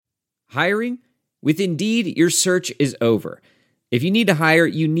Hiring? With Indeed, your search is over. If you need to hire,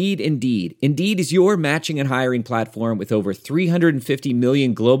 you need Indeed. Indeed is your matching and hiring platform with over 350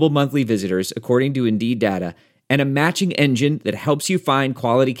 million global monthly visitors, according to Indeed data, and a matching engine that helps you find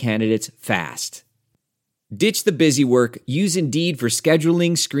quality candidates fast. Ditch the busy work. Use Indeed for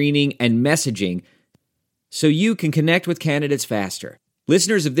scheduling, screening, and messaging so you can connect with candidates faster.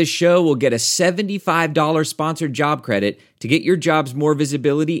 Listeners of this show will get a $75 sponsored job credit to get your jobs more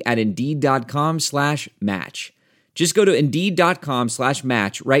visibility at Indeed.com/match. Just go to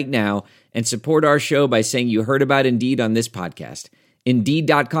Indeed.com/match right now and support our show by saying you heard about Indeed on this podcast.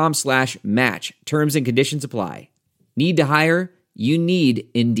 Indeed.com/match. Terms and conditions apply. Need to hire? You need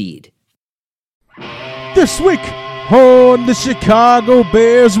Indeed. This week on the Chicago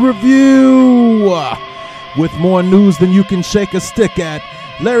Bears Review, with more news than you can shake a stick at,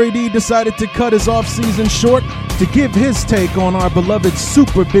 Larry D decided to cut his offseason short to give his take on our beloved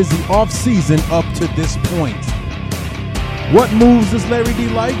super busy offseason up to this point. What moves does Larry D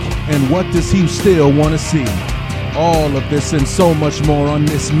like, and what does he still want to see? All of this and so much more on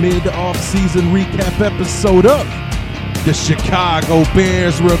this mid-offseason recap episode of the Chicago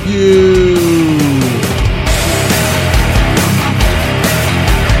Bears Review.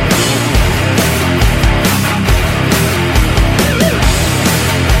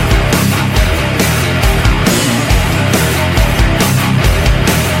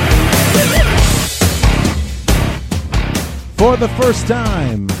 For the first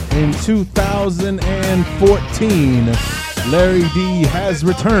time in 2014, Larry D has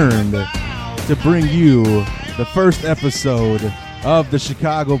returned to bring you the first episode of the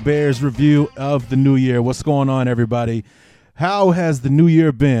Chicago Bears Review of the new year. What's going on, everybody? How has the new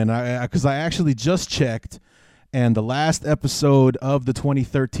year been? Because I actually just checked, and the last episode of the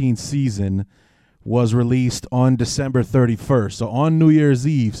 2013 season was released on December 31st, so on New Year's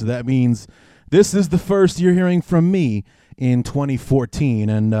Eve. So that means this is the first you're hearing from me in 2014,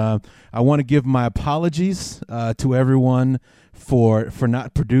 and I want to give my apologies to everyone for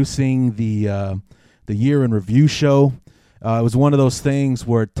not producing the year in review show. It was one of those things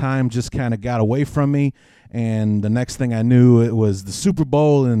where time just kind of got away from me, and the next thing I knew, it was the Super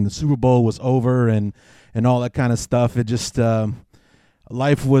Bowl, and the Super Bowl was over, and all that kind of stuff. It just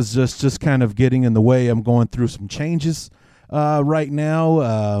life was just kind of getting in the way. I'm going through some changes right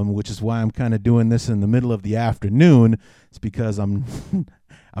now, which is why I'm kind of doing this in the middle of the afternoon. It's because I'm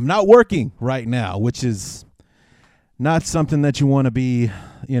not working right now, which is not something that you want to be,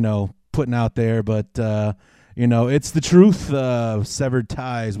 putting out there. But it's the truth. Severed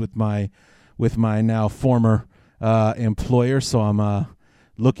ties with my now former employer, so I'm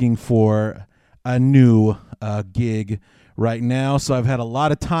looking for a new gig right now. So I've had a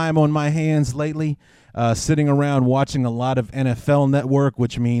lot of time on my hands lately. Sitting around watching a lot of NFL Network,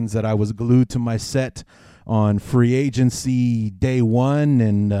 which means that I was glued to my set on free agency day one,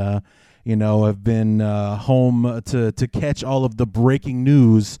 and I've been home to catch all of the breaking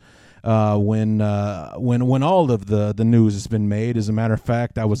news when all of the news has been made. As a matter of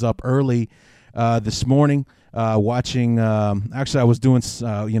fact, I was up early this morning watching. Actually, I was doing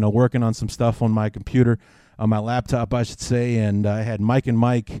working on some stuff on my computer, on my laptop, I should say, and I had Mike and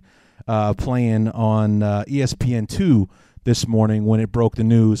Mike playing on ESPN2 this morning when it broke the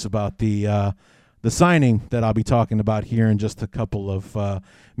news about the signing that I'll be talking about here in just a couple of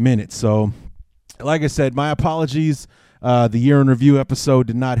minutes. So, like I said, my apologies. The year in review episode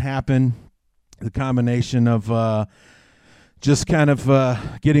did not happen. The combination of just kind of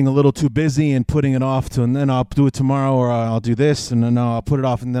getting a little too busy and putting it off and then I'll do it tomorrow, or I'll do this, and then I'll put it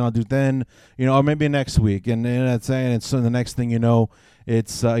off, and then I'll do then, or maybe next week. And that's saying, and so the next thing you know,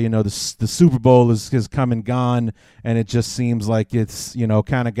 it's the Super Bowl has come and gone, and it just seems like it's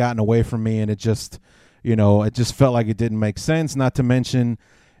kind of gotten away from me, and it just felt like it didn't make sense. Not to mention,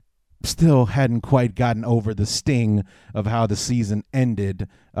 still hadn't quite gotten over the sting of how the season ended.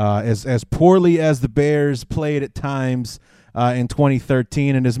 As poorly as the Bears played at times in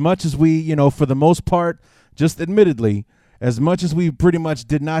 2013, and as much as we, for the most part, just admittedly, as much as we pretty much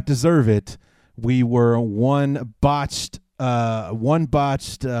did not deserve it, we were one botched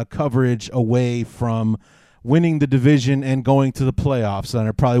coverage away from winning the division and going to the playoffs. And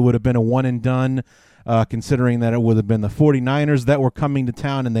it probably would have been a one and done, considering that it would have been the 49ers that were coming to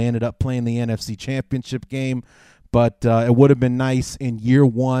town, and they ended up playing the NFC Championship game. But it would have been nice in year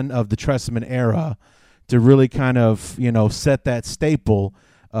one of the Trestman era to really kind of, set that staple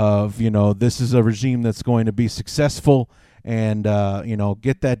of, this is a regime that's going to be successful, and,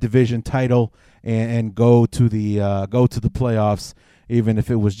 get that division title and go to the playoffs, even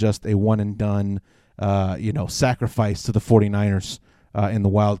if it was just a one and done, sacrifice to the 49ers in the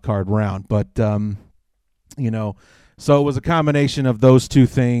wild card round. But, so it was a combination of those two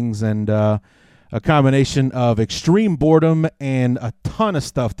things, and a combination of extreme boredom and a ton of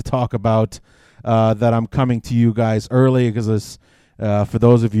stuff to talk about that I'm coming to you guys early, because for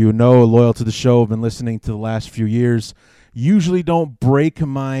those of you who know, loyal to the show, have been listening to the last few years, usually don't break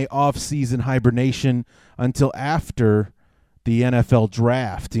my off-season hibernation until after the NFL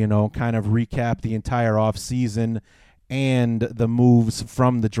draft, kind of recap the entire off-season and the moves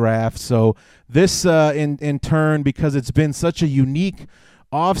from the draft. So this, in turn, because it's been such a unique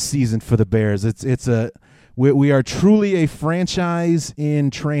offseason for the Bears, we are truly a franchise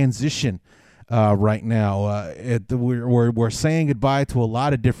in transition right now. We're saying goodbye to a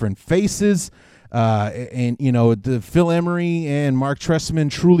lot of different faces, and the Phil Emery and Mark Trestman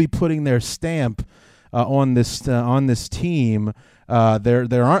truly putting their stamp on this team.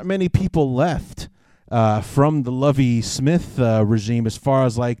 There aren't many people left from the Lovie Smith regime, as far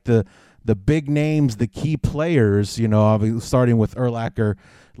as like the big names, the key players, starting with Urlacher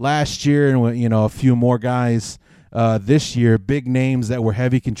last year and, a few more guys this year, big names that were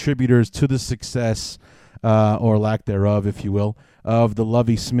heavy contributors to the success or lack thereof, if you will, of the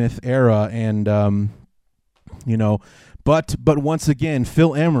Lovie Smith era. And, but once again,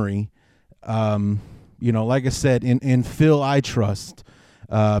 Phil Emery, like I said, in Phil I trust,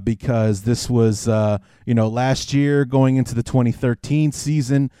 because this was, last year going into the 2013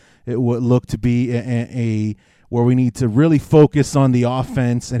 season, it would look to be a where we need to really focus on the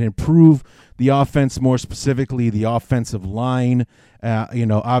offense and improve the offense, more specifically the offensive line.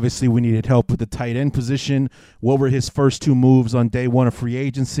 Obviously we needed help with the tight end position. What were his first two moves on day one of free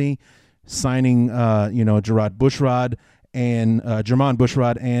agency? Signing, Jermon Bushrod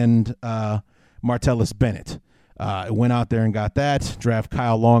and Martellus Bennett. Went out there and got that. Draft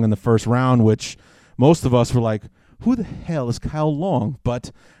Kyle Long in the first round, which most of us were like, who the hell is Kyle Long?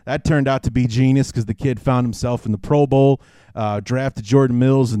 But that turned out to be genius, because the kid found himself in the Pro Bowl. Drafted Jordan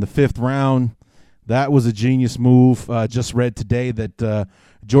Mills in the 5th round. That was a genius move. Just read today that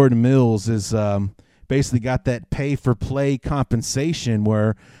Jordan Mills is basically got that pay-for-play compensation,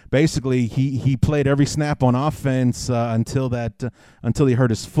 where basically he played every snap on offense until he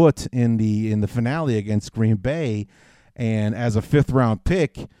hurt his foot in the finale against Green Bay, and as a 5th-round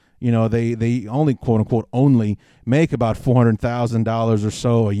pick, they only, quote-unquote, only make about $400,000 or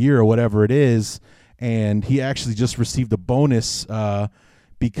so a year or whatever it is, and he actually just received a bonus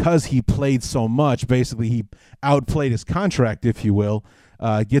because he played so much. Basically, he outplayed his contract, if you will.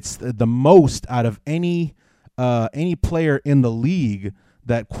 Gets the most out of any player in the league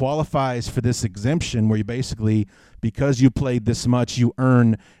that qualifies for this exemption, where you basically, because you played this much, you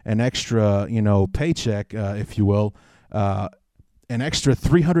earn an extra, paycheck, if you will, an extra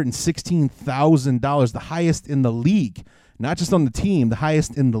 $316,000, the highest in the league, not just on the team, the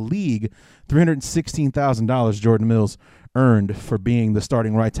highest in the league. $316,000 Jordan Mills earned for being the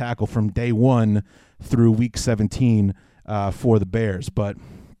starting right tackle from day one through week 17 for the Bears. But,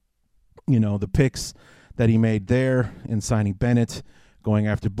 the picks that he made there in signing Bennett, going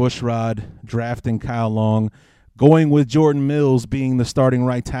after Bushrod, drafting Kyle Long, going with Jordan Mills being the starting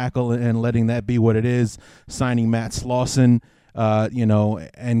right tackle and letting that be what it is, signing Matt Slauson,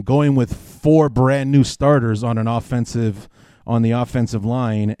 and going with 4 brand new starters on the offensive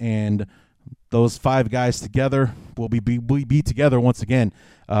line, and those 5 guys together will be together once again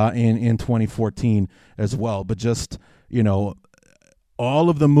in 2014 as well. But just, all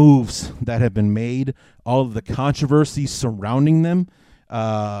of the moves that have been made, all of the controversy surrounding them,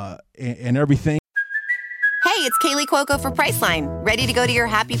 and everything. Hey, it's Kaylee Cuoco for Priceline. Ready to go to your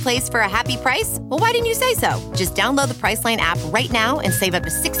happy place for a happy price? Well, why didn't you say so? Just download the Priceline app right now and save up to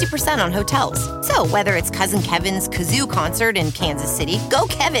 60% on hotels. So whether it's Cousin Kevin's Kazoo Concert in Kansas City, go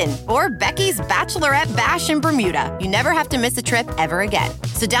Kevin, or Becky's Bachelorette Bash in Bermuda, you never have to miss a trip ever again.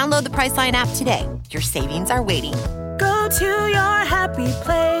 So download the Priceline app today. Your savings are waiting. Go to your happy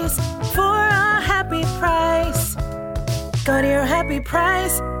place for a happy price. Go to your happy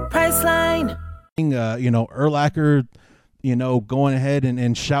price, Priceline. Urlacher, going ahead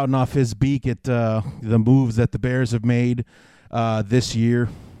and shouting off his beak at the moves that the Bears have made this year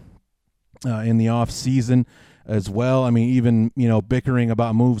in the off season as well. I mean, even, bickering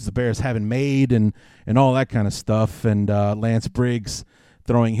about moves the Bears haven't made and all that kind of stuff. And Lance Briggs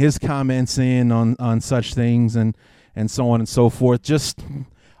throwing his comments in on such things and so on and so forth. Just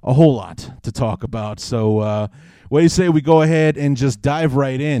a whole lot to talk about. So what do you say we go ahead and just dive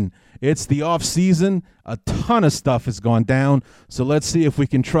right in? It's the off season. A ton of stuff has gone down. So let's see if we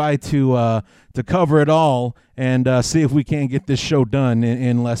can try to cover it all and see if we can't get this show done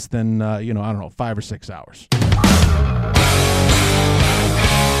in less than 5 or 6 hours.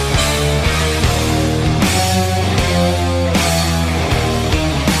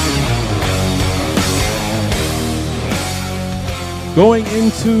 Going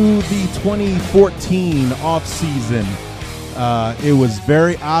into the 2014 offseason, it was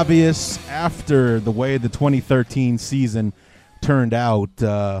very obvious after the way the 2013 season turned out,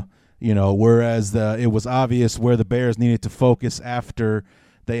 whereas it was obvious where the Bears needed to focus after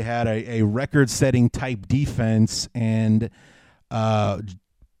they had a record-setting type defense and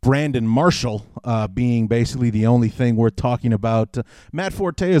Brandon Marshall being basically the only thing worth talking about. Matt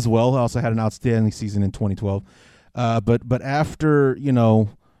Forte as well also had an outstanding season in 2012. But after,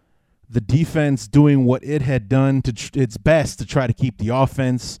 the defense doing what it had done to its best to try to keep the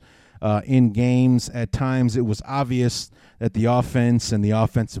offense in games, at times it was obvious that the offense and the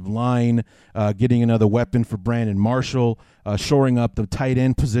offensive line, getting another weapon for Brandon Marshall, shoring up the tight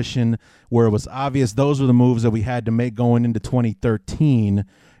end position where it was obvious those were the moves that we had to make going into 2013.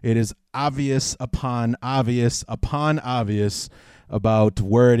 It is obvious upon obvious upon obvious about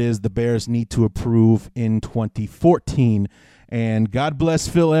where it is the Bears need to improve in 2014. And God bless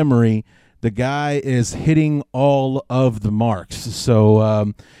Phil Emery. The guy is hitting all of the marks.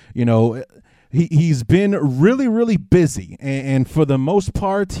 So, he's been really, really busy. And for the most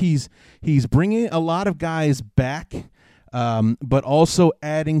part, he's bringing a lot of guys back, but also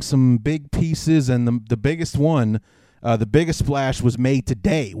adding some big pieces. And the biggest one, the biggest splash was made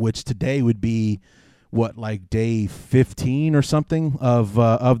today, which today would be like day 15 or something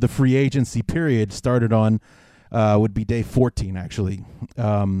of the free agency period. Started on would be day 14 actually.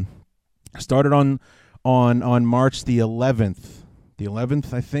 Started on March the 11th. The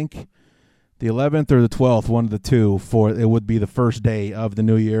 11th, I think. The 11th or the 12th, one of the two. It would be the first day of the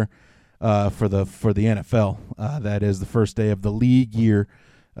new year for the NFL. That is the first day of the league year.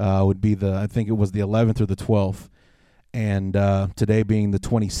 Would be I think it was the 11th or the 12th, and today being the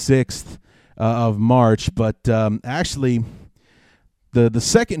 26th. Of March, but actually the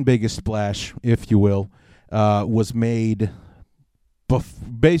second biggest splash, if you will, was made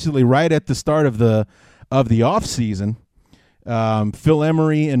basically right at the start of the off season. Phil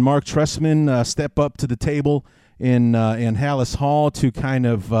Emery and Mark Trestman step up to the table in Hallis Hall to kind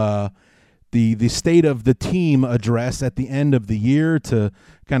of the state of the team address at the end of the year, to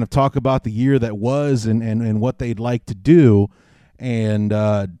kind of talk about the year that was and what they'd like to do. And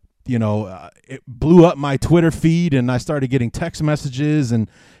it blew up my Twitter feed, and I started getting text messages and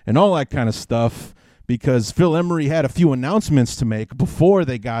all that kind of stuff, because Phil Emery had a few announcements to make before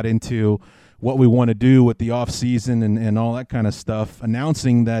they got into what we want to do with the offseason and all that kind of stuff,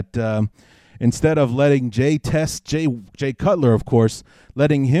 announcing that instead of letting Jay Cutler, of course,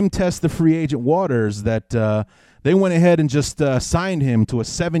 letting him test the free agent waters, that they went ahead and just signed him to a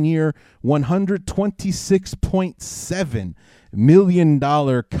 7-year, $126.7 million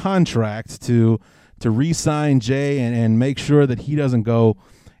contract to re-sign Jay and make sure that he doesn't go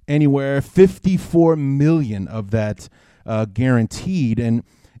anywhere. $54 million of that guaranteed.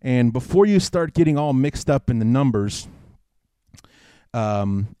 And before you start getting all mixed up in the numbers,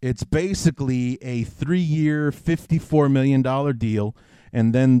 it's basically a 3-year, $54 million deal.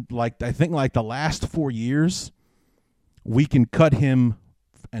 And then I think the last 4 years, we can cut him,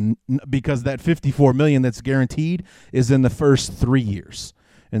 and because that $54 million that's guaranteed is in the first 3 years.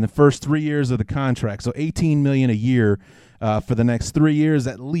 In the first 3 years of the contract. So $18 million a year for the next 3 years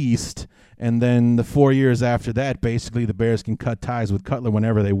at least. And then the 4 years after that, basically the Bears can cut ties with Cutler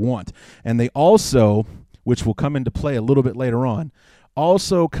whenever they want. And they also, which will come into play a little bit later on,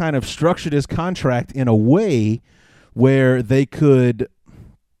 also kind of structured his contract in a way where they could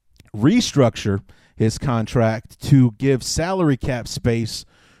restructure his contract to give salary cap space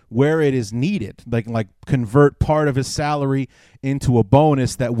where it is needed, like convert part of his salary into a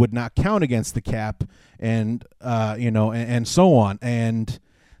bonus that would not count against the cap, and and so on. And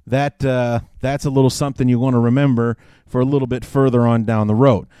that's a little something you want to remember for a little bit further on down the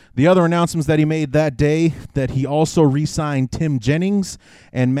road. The other announcements that he made that day, that he also re-signed Tim Jennings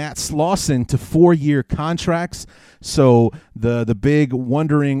and Matt Slauson to 4-year contracts. So the big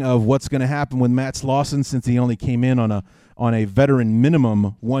wondering of what's going to happen with Matt Slauson, since he only came in on a veteran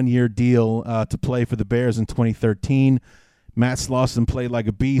minimum 1-year deal to play for the Bears in 2013. Matt Slauson played like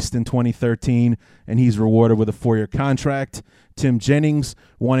a beast in 2013, and he's rewarded with a 4-year contract. Tim Jennings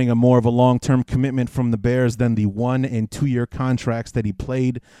wanting a more of a long-term commitment from the Bears than the 1- and 2-year contracts that he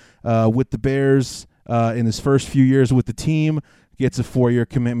played with the Bears in his first few years with the team. Gets a 4-year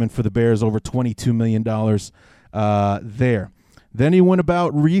commitment for the Bears, over $22 million there. Then he went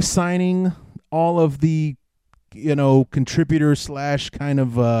about re-signing all of the contributors / kind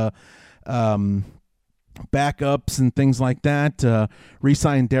of backups and things like that.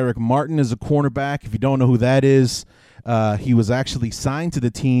 Re-signed Derek Martin as a cornerback. If you don't know who that is, he was actually signed to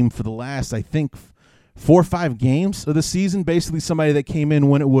the team for the last, I think, 4 or 5 games of the season. Basically, somebody that came in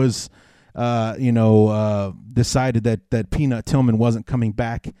when it was, decided that Peanut Tillman wasn't coming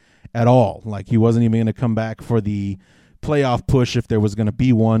back at all. Like, he wasn't even going to come back for the playoff push if there was going to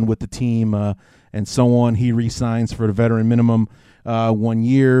be one with the team, and so on. He re-signs for the veteran minimum 1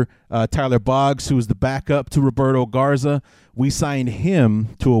 year. Tyler Boggs, who was the backup to Roberto Garza, we signed him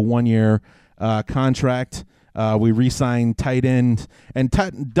to a 1-year contract. We re-signed tight end. And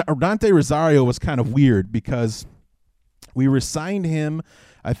Dante Rosario was kind of weird because we re-signed him,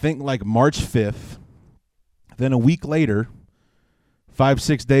 I think, like March 5th. Then a week later,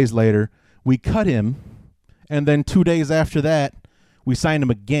 5-6 days later, we cut him. And then 2 days after that, we signed him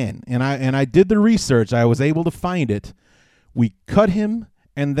again. And I did the research. I was able to find it. We cut him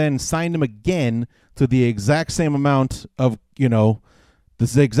and then signed him again to the exact same amount of,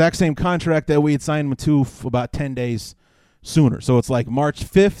 the exact same contract that we had signed him to about 10 days sooner. So it's like March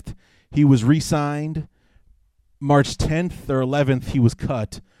 5th, he was re-signed. March 10th or 11th, he was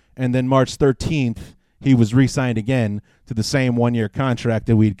cut. And then March 13th, he was re-signed again to the same 1-year contract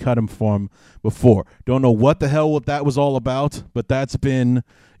that we'd cut him from before. Don't know what the hell that was all about, but that's been,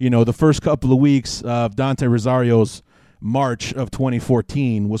 the first couple of weeks of Dante Rosario's March of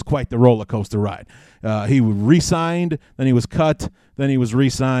 2014 was quite the roller coaster ride. He re-signed, then he was cut, then he was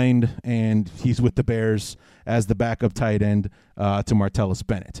re-signed, and he's with the Bears as the backup tight end to Martellus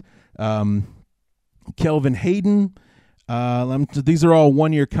Bennett. Kelvin Hayden, these are all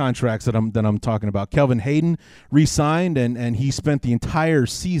 1-year contracts that I'm talking about. Kelvin Hayden re-signed, and he spent the entire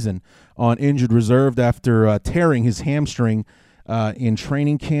season on injured reserve after tearing his hamstring in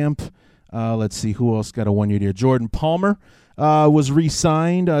training camp. Let's see who else got a 1-year deal. Jordan Palmer was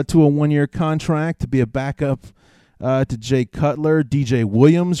re-signed to a 1-year contract to be a backup to Jay Cutler. DJ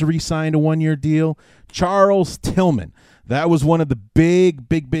Williams re-signed a 1-year deal. Charles Tillman, that was one of the big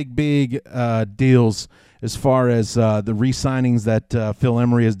deals as far as the re-signings that Phil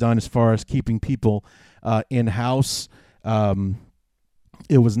Emery has done as far as keeping people in-house.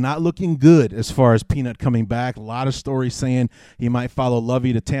 It was not looking good as far as Peanut coming back. A lot of stories saying he might follow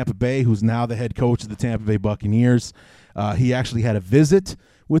Lovey to Tampa Bay, who's now the head coach of the Tampa Bay Buccaneers. He actually had a visit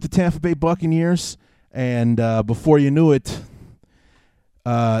with the Tampa Bay Buccaneers, and before you knew it,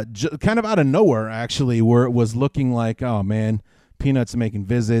 kind of out of nowhere, actually, where it was looking like, oh, man, Peanut's making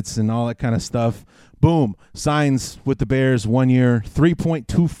visits and all that kind of stuff. Boom, signs with the Bears 1 year,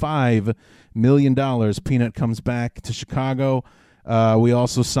 $3.25 million. Peanut comes back to Chicago. We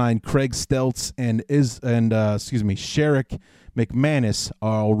also signed Craig Steltz and Sherrick McManus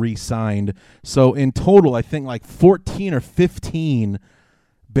are all re-signed. So in total, I think like 14 or 15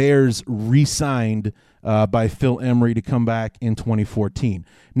 Bears re-signed by Phil Emery to come back in 2014.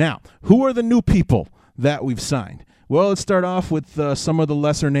 Now, who are the new people that we've signed? Well, let's start off with some of the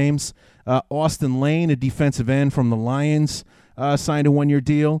lesser names. Austin Lane, a defensive end from the Lions, signed a 1-year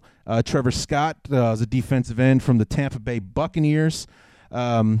deal. Trevor Scott is a defensive end from the Tampa Bay Buccaneers.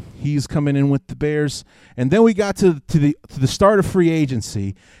 He's coming in with the Bears. And then we got to the start of free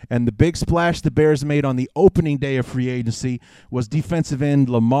agency, and the big splash the Bears made on the opening day of free agency was defensive end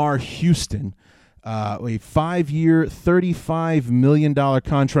Lamar Houston, a 5-year, $35 million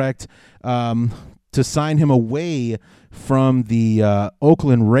contract to sign him away from the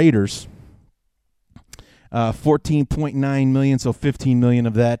Oakland Raiders. $14.9 million, so $15 million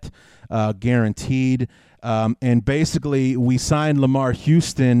of that guaranteed. And basically, we signed Lamar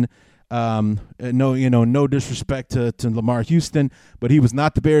Houston. No disrespect to Lamar Houston, but he was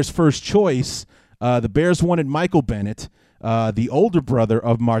not the Bears' first choice. The Bears wanted Michael Bennett, the older brother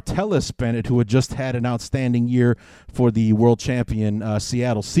of Martellus Bennett, who had just had an outstanding year for the world champion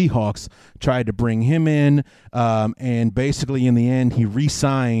Seattle Seahawks, tried to bring him in, and basically in the end he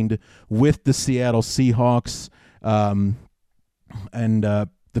re-signed with the Seattle Seahawks.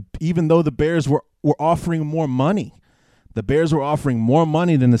 Even though the Bears were offering more money, than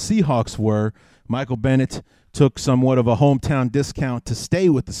the Seahawks were, Michael Bennett took somewhat of a hometown discount to stay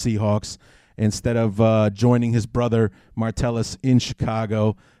with the Seahawks instead of joining his brother Martellus in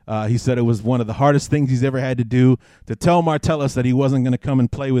Chicago. He said it was one of the hardest things he's ever had to do, to tell Martellus that he wasn't going to come and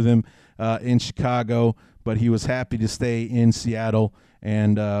play with him in Chicago, but he was happy to stay in Seattle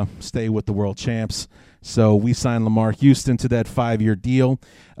and stay with the world champs. So we signed Lamar Houston to that 5-year deal.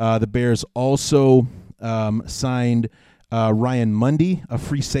 The Bears also signed Ryan Mundy, a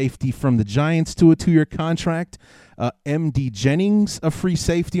free safety from the Giants, to a 2-year contract. M.D. Jennings, a free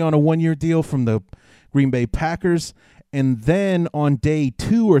safety on a 1-year deal from the Green Bay Packers. And then on day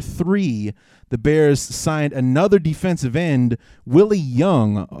 2 or 3, the Bears signed another defensive end, Willie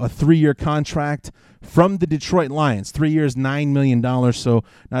Young, a 3-year contract from the Detroit Lions. 3 years, $9 million, so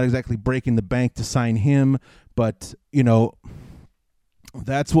not exactly breaking the bank to sign him. But,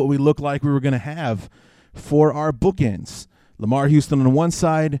 that's what we looked like we were going to have for our bookends. Lamar Houston on one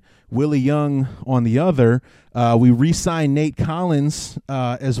side, Willie Young on the other. We re-signed Nate Collins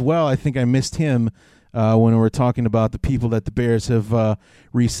as well. I think I missed him when we were talking about the people that the Bears have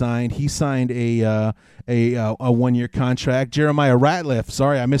re-signed. He signed a 1-year contract. Jeremiah Ratliff,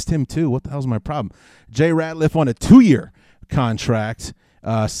 sorry, I missed him too. What the hell's my problem? Jay Ratliff on a 2-year contract,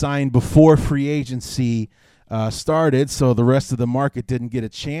 signed before free agency started, so the rest of the market didn't get a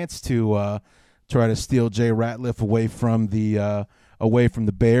chance to try to steal Jay Ratliff away from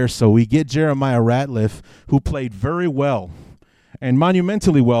the Bears. So we get Jeremiah Ratliff, who played very well and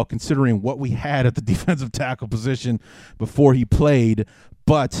monumentally well considering what we had at the defensive tackle position before he played.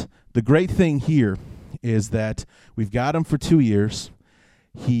 But the great thing here is that we've got him for 2 years.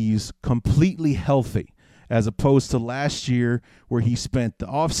 He's completely healthy, as opposed to last year where he spent the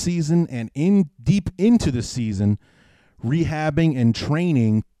offseason and deep into the season rehabbing and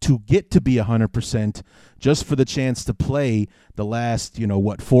training to get to be 100% just for the chance to play the last,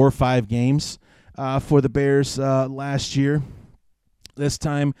 4 or 5 games for the Bears last year. This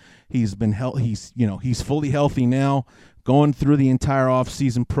time he's been he's fully healthy now, going through the entire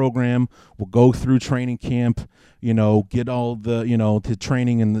offseason program. We'll go through training camp, get all the, the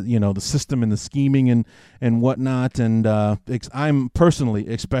training and the, the system and the scheming and whatnot. And I'm personally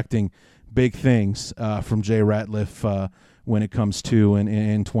expecting big things from Jay Ratliff when it comes to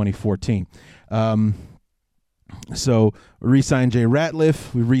in 2014. So we re-signed Jay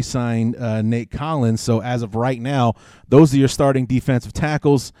Ratliff. We re-signed Nate Collins. So as of right now, those are your starting defensive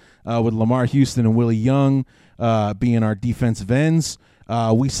tackles with Lamar Houston and Willie Young being our defensive ends.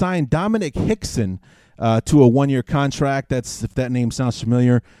 We signed Dominic Hickson to a 1-year contract. That's, if that name sounds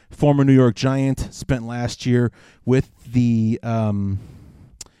familiar, former New York Giant, spent last year with the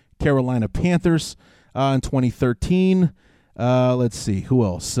Carolina Panthers in 2013. Let's see, who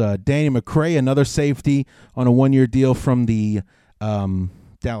else? Danny McCray, another safety on a 1-year deal from the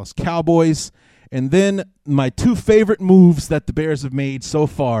Dallas Cowboys. And then my 2 favorite moves that the Bears have made so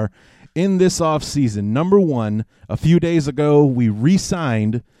far in this offseason. Number 1, a few days ago, we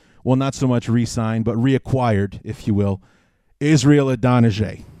re-signed, well, not so much re-signed, but reacquired, if you will, Israel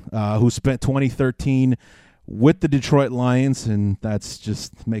Adonijah, who spent 2013 with the Detroit Lions, and that's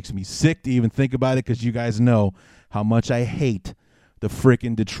just makes me sick to even think about it because you guys know how much I hate the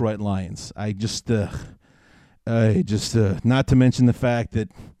freaking Detroit Lions. I just not to mention the fact that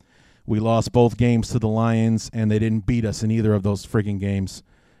we lost both games to the Lions and they didn't beat us in either of those freaking games.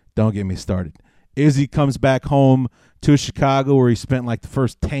 Don't get me started. Izzy comes back home to Chicago where he spent like the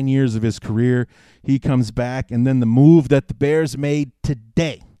first 10 years of his career. He comes back, and then the move that the Bears made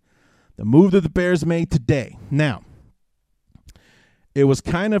today. Now, it was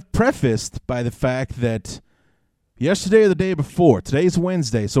kind of prefaced by the fact that yesterday or the day before, today's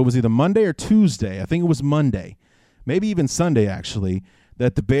Wednesday, so it was either Monday or Tuesday, I think it was Monday, maybe even Sunday actually,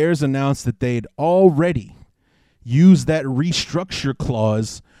 that the Bears announced that they'd already used that restructure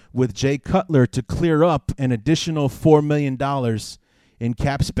clause with Jay Cutler to clear up an additional $4 million in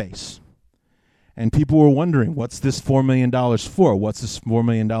cap space. And people were wondering, what's this $4 million for? What's this $4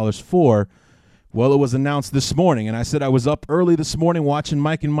 million for? Well, it was announced this morning, and I said I was up early this morning watching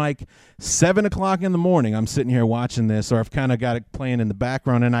Mike and Mike, 7 o'clock in the morning. I'm sitting here watching this, or I've kind of got it playing in the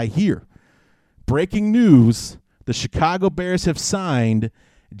background, and I hear breaking news, the Chicago Bears have signed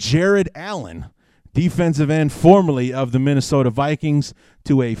Jared Allen, defensive end formerly of the Minnesota Vikings,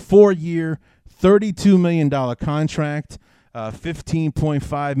 to a 4-year, $32 million contract.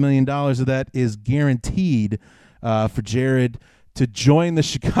 $15.5 million of that is guaranteed for Jared to join the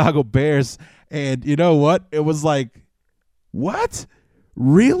Chicago Bears. And you know what? It was like, what?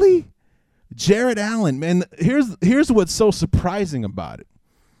 Really? Jared Allen, man, here's what's so surprising about it.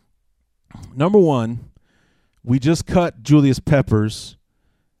 Number one, we just cut Julius Peppers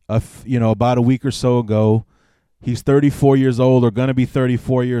about a week or so ago. He's 34 years old, or going to be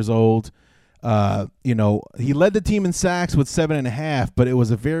 34 years old. He led the team in sacks with 7.5, but it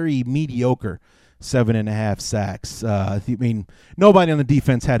was a very mediocre 7.5 sacks. Nobody on the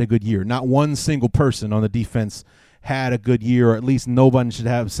defense had a good year. Not one single person on the defense had a good year, or at least no one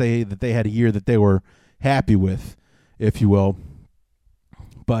should say that they had a year that they were happy with, if you will.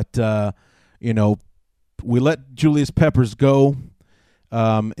 But, we let Julius Peppers go.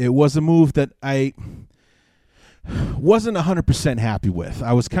 It was a move that I wasn't 100% happy with.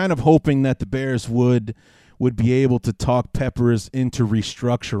 I was kind of hoping that the Bears would would be able to talk Peppers into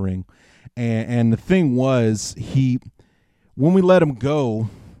restructuring. And the thing was, when we let him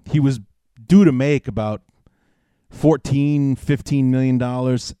go, he was due to make about $14-15 million,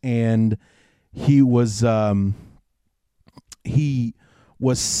 and he was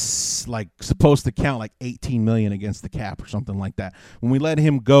like supposed to count like 18 million against the cap or something like that. When we let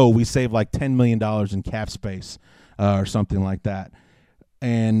him go, we saved like $10 million in cap space or something like that.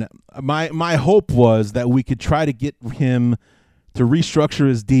 And my hope was that we could try to get him to restructure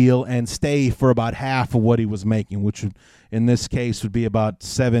his deal and stay for about half of what he was making, which would, in this case, would be about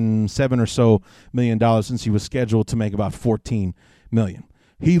seven or so $million, since he was scheduled to make about 14 million.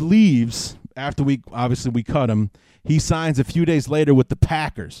 He leaves after we cut him. He signs a few days later with the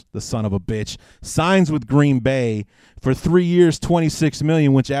Packers, the son of a bitch. Signs with Green Bay for 3 years, $26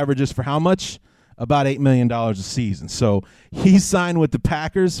 million, which averages for how much? About $8 million a season. So he signed with the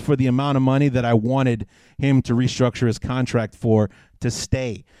Packers for the amount of money that I wanted him to restructure his contract for to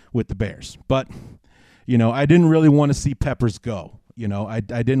stay with the Bears. But, I didn't really want to see Peppers go. I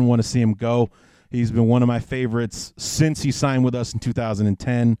didn't want to see him go. He's been one of my favorites since he signed with us in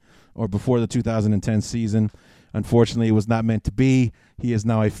 2010 or before the 2010 season. Unfortunately, it was not meant to be. He is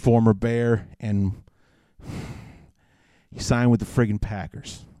now a former Bear, and he signed with the friggin'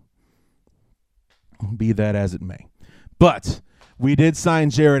 Packers. Be that as it may. But we did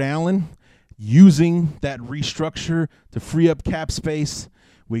sign Jared Allen using that restructure to free up cap space.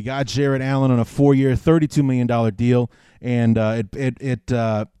 We got Jared Allen on a 4-year, $32 million deal, and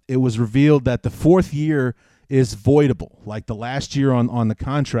it was revealed that the fourth year is voidable. Like the last year on the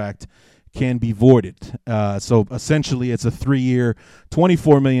contract can be voided. So essentially it's a 3-year,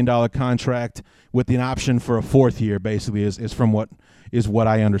 $24 million contract with an option for a fourth year, basically, is what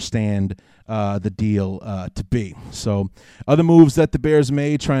I understand the deal to be. So other moves that the Bears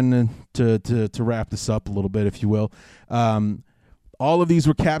made, trying to wrap this up a little bit, if you will. All of these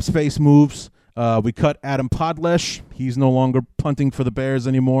were cap space moves. We cut Adam Podlesh. He's no longer punting for the Bears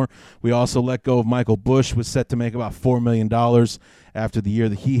anymore. We also let go of Michael Bush, was set to make about $4 million after the year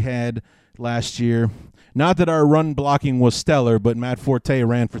that he had last year. Not that our run blocking was stellar, but Matt Forte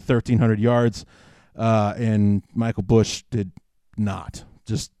ran for 1,300 yards, and Michael Bush did not.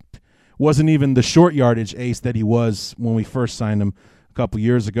 Just wasn't even the short yardage ace that he was when we first signed him a couple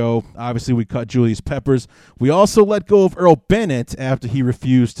years ago. Obviously, we cut Julius Peppers. We also let go of Earl Bennett after he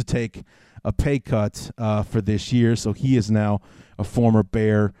refused to take a pay cut for this year, so he is now a former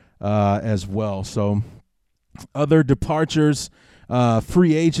Bear as well. So other departures,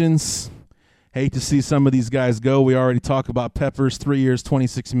 free agents. Hate to see some of these guys go. We already talked about Peppers, 3 years,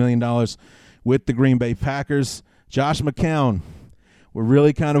 $26 million with the Green Bay Packers. Josh McCown, we're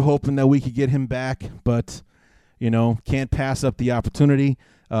really kind of hoping that we could get him back, but, can't pass up the opportunity.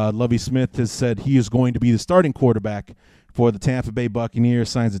 Lovie Smith has said he is going to be the starting quarterback for the Tampa Bay Buccaneers,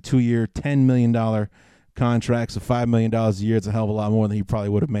 signs a 2-year, $10 million contract, so $5 million a year. It's a hell of a lot more than he probably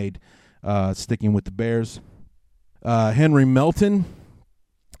would have made sticking with the Bears. Henry Melton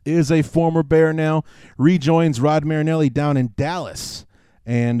is a former Bear now, rejoins Rod Marinelli down in Dallas.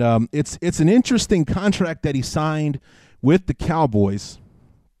 And it's an interesting contract that he signed with the Cowboys.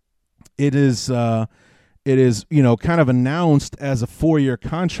 It is kind of announced as a 4-year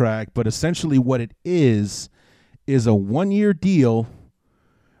contract, but essentially what it is a 1-year deal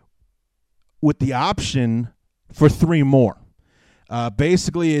with the option for 3 more.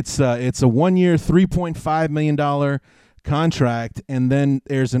 Basically, it's a 1-year, $3.5 million contract, and then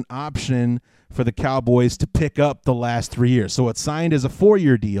there's an option for the Cowboys to pick up the last 3 years. So it's signed as a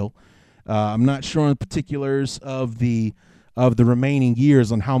 4-year deal. I'm not sure on the particulars of the remaining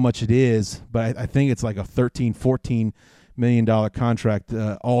years on how much it is, but I think it's like a $13-14 million contract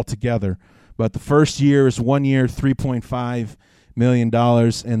altogether. But the first year is 1 year, $3.5 million,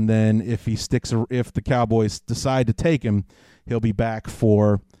 and then if the Cowboys decide to take him, he'll be back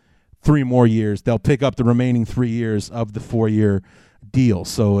for 3 more years. They'll pick up the remaining 3 years of the 4-year deal.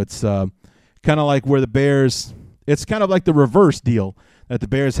 So it's kind of like where the Bears, it's kind of like the reverse deal that the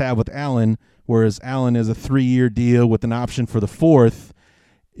Bears have with Allen, whereas Allen is a 3-year deal with an option for the 4th.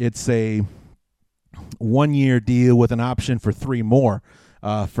 It's a 1-year deal with an option for 3 more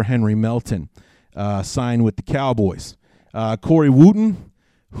for Henry Melton, signed with the Cowboys. Corey Wooten,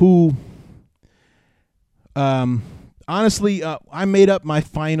 who honestly, I made up my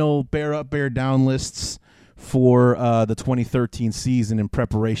final Bear Up, Bear Down lists for the 2013 season in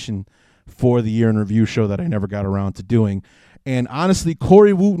preparation for the Year in Review show that I never got around to doing. And honestly,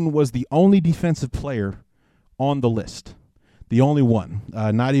 Corey Wooten was the only defensive player on the list. The only one.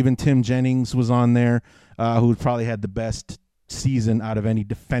 Not even Tim Jennings was on there, who probably had the best season out of any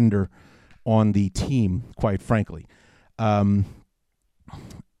defender on the team, quite frankly. The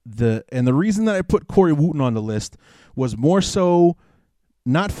reason that I put Corey Wootton on the list was more so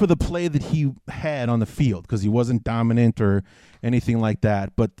not for the play that he had on the field, because he wasn't dominant or anything like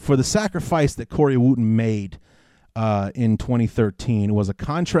that, but for the sacrifice that Corey Wootton made in 2013. It was a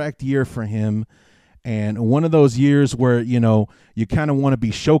contract year for him, and one of those years where, you kind of want to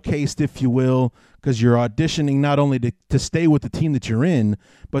be showcased, if you will, because you're auditioning not only to stay with the team that you're in,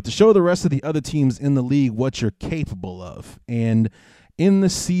 but to show the rest of the other teams in the league what you're capable of. And in the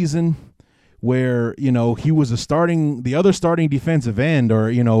season where, he was the other starting defensive end,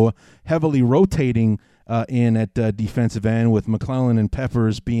 or, heavily rotating in at defensive end, with McClellan and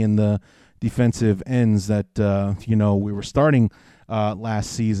Peppers being the defensive ends that, we were starting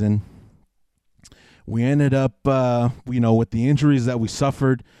last season. We ended up, with the injuries that we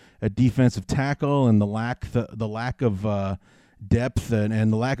suffered at defensive tackle, and the lack of depth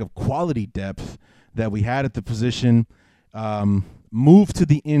and the lack of quality depth that we had at the position, moved to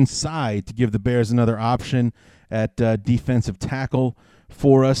the inside to give the Bears another option at defensive tackle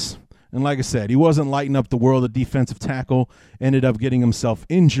for us. And like I said, he wasn't lighting up the world at defensive tackle, ended up getting himself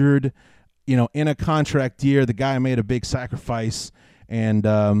injured, in a contract year. The guy made a big sacrifice, and,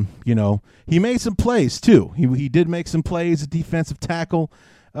 he made some plays too. He did make some plays at defensive tackle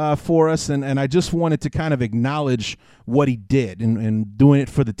for us, and I just wanted to kind of acknowledge what he did and doing it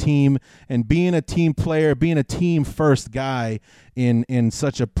for the team, and being a team player, being a team first guy in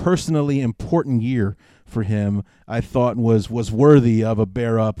such a personally important year for him, I thought was worthy of a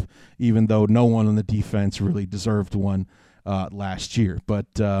bear up, even though no one on the defense really deserved one last year. But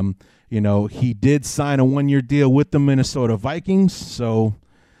he did sign a 1-year deal with the Minnesota Vikings, so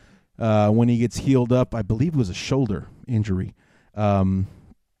when he gets healed up, I believe it was a shoulder injury,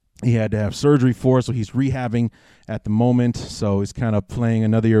 he had to have surgery for, so he's rehabbing at the moment. So he's kind of playing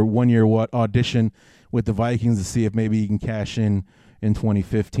another 1-year audition with the Vikings to see if maybe he can cash in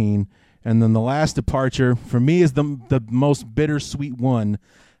 2015. And then the last departure for me is the most bittersweet one.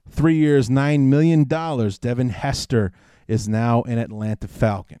 3 years, $9 million. Devin Hester is now an Atlanta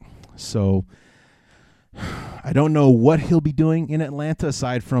Falcon. So I don't know what he'll be doing in Atlanta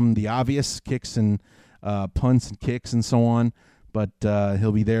aside from the obvious kicks and punts and kicks and so on. But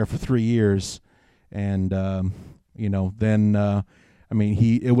he'll be there for 3 years, and then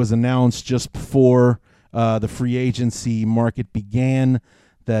it was announced just before the free agency market began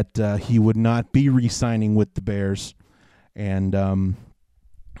that he would not be re-signing with the Bears, and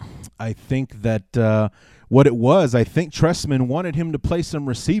I think that what it was, I think Trestman wanted him to play some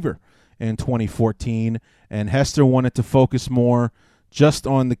receiver in 2014, and Hester wanted to focus more just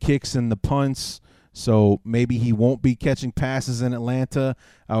on the kicks and the punts. So maybe he won't be catching passes in Atlanta.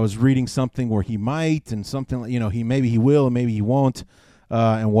 I was reading something where he might, and something, maybe he will, and maybe he won't,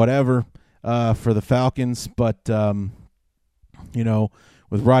 and whatever for the Falcons. But, with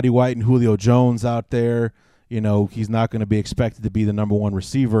Roddy White and Julio Jones out there, he's not going to be expected to be the number one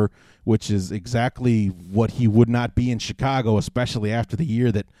receiver, which is exactly what he would not be in Chicago, especially after the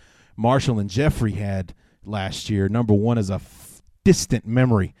year that Marshall and Jeffrey had last year. Number one is a distant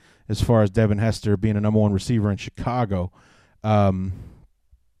memory as far as Devin Hester being a number one receiver in Chicago. He'll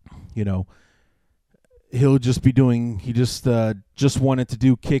just be doing, he just wanted to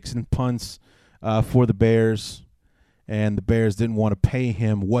do kicks and punts for the Bears, and the Bears didn't want to pay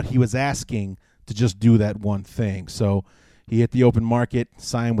him what he was asking to just do that one thing. So he hit the open market,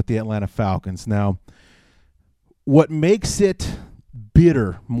 signed with the Atlanta Falcons. Now, what makes it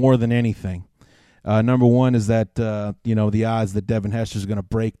bitter more than anything, number one is that, the odds that Devin Hester is going to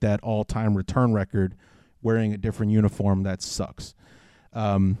break that all-time return record wearing a different uniform, that sucks.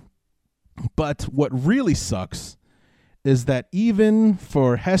 But what really sucks is that even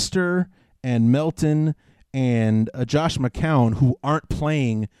for Hester and Melton and Josh McCown, who aren't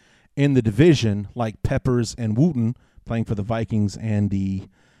playing in the division like Peppers and Wootton, playing for the Vikings and the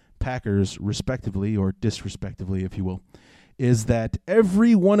Packers respectively, or disrespectively, if you will, is that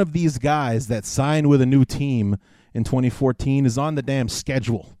every one of these guys that signed with a new team in 2014 is on the damn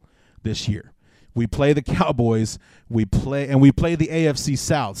schedule this year. We play the Cowboys, we play the AFC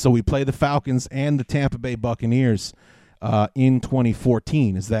South, so we play the Falcons and the Tampa Bay Buccaneers in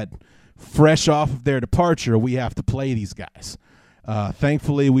 2014. Is that fresh off of their departure, we have to play these guys.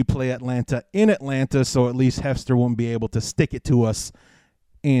 Thankfully, we play Atlanta in Atlanta, so at least Hester won't be able to stick it to us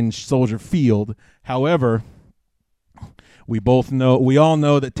in Soldier Field. However, we all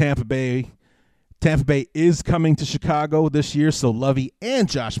know that Tampa Bay is coming to Chicago this year, so Lovey and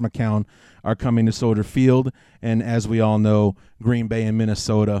Josh McCown are coming to Soldier Field. And as we all know, Green Bay and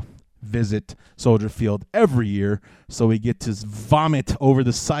Minnesota visit Soldier Field every year, so we get to vomit over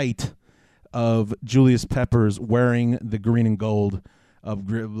the site of Julius Peppers wearing the green and gold of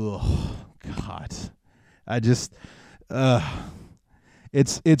oh, God. I just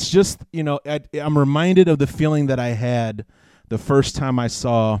it's just, you know, I'm reminded of the feeling that I had the first time I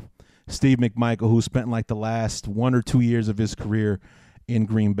saw Steve McMichael, who spent like the last 1 or 2 years of his career in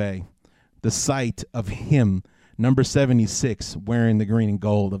Green Bay. The sight of him, number 76, wearing the green and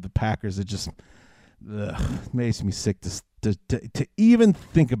gold of the Packers, it just makes me sick to even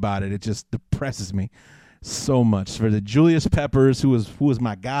think about it. It just depresses me so much. For the Julius Peppers, who was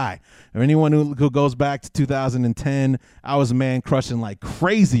my guy, or anyone who goes back to 2010, I was a man crushing like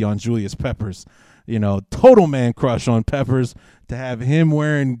crazy on Julius Peppers. You know, total man crush on Peppers. To have him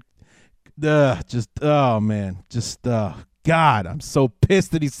wearing God, I'm so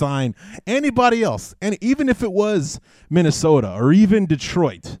pissed that he signed anybody else. And even if it was Minnesota or even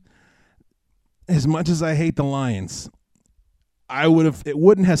Detroit, as much as I hate the Lions, it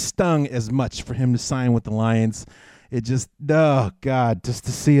wouldn't have stung as much for him to sign with the Lions. It just, oh God, just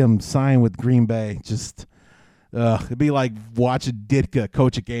to see him sign with Green Bay, just, it'd be like watching Ditka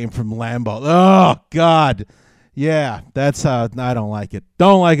coach a game from Lambeau. Oh God. Yeah, that's how I don't like it.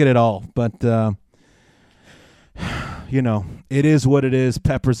 Don't like it at all. But, you know, it is what it is.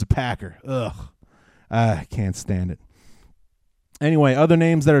 Pepper's a Packer. Ugh, I can't stand it. Anyway, other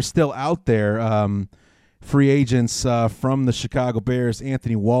names that are still out there, free agents from the Chicago Bears,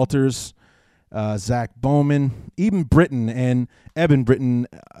 Anthony Walters, Zach Bowman, even Britton and Evan Britton,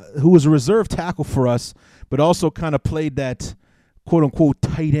 who was a reserve tackle for us, but also kind of played that quote-unquote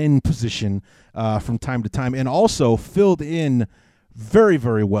tight end position from time to time, and also filled in very,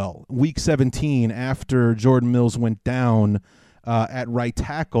 very well. Week 17, after Jordan Mills went down at right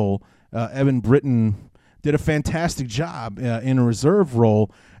tackle, Evan Britton did a fantastic job in a reserve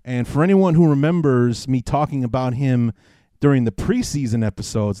role. And for anyone who remembers me talking about him during the preseason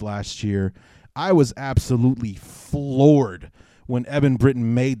episodes last year, I was absolutely floored when Evan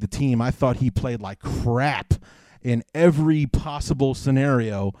Britton made the team. I thought he played like crap in every possible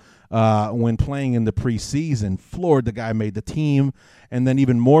scenario when playing in the preseason. Floored the guy made the team, and then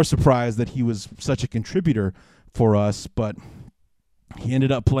even more surprised that he was such a contributor for us. But he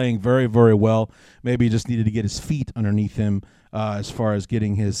ended up playing very, very well. Maybe he just needed to get his feet underneath him as far as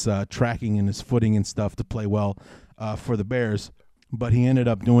getting his tracking and his footing and stuff to play well for the Bears. But he ended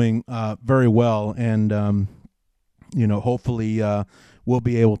up doing very well, and you know, hopefully we'll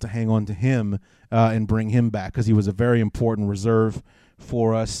be able to hang on to him and bring him back, because he was a very important reserve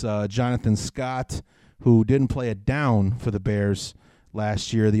for us. Jonathan Scott, who didn't play a down for the Bears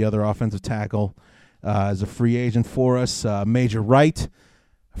last year, the other offensive tackle, is a free agent for us. Major Wright,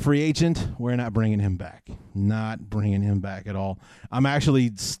 free agent. We're not bringing him back. Not bringing him back at all. I'm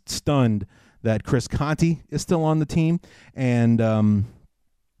actually stunned that Chris Conte is still on the team. And,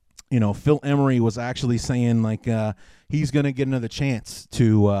 you know, Phil Emery was actually saying, like, he's going to get another chance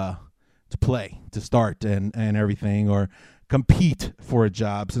to play, to start and everything, or compete for a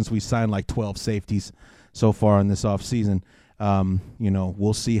job, since we signed like 12 safeties so far in this offseason. You know,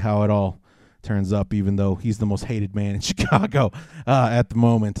 we'll see how it all turns up, even though he's the most hated man in Chicago at the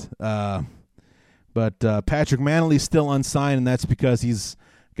moment. But Patrick Manley's still unsigned, and that's because he's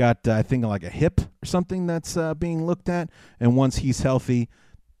got, I think, like a hip or something that's being looked at. And once he's healthy,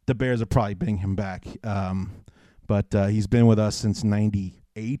 the Bears will probably bring him back. But he's been with us since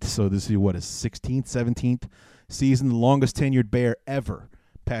 98, so this is his 16th, 17th season, the longest tenured Bear ever,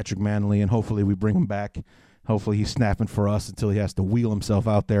 Patrick Manley, and hopefully we bring him back. Hopefully he's snapping for us until he has to wheel himself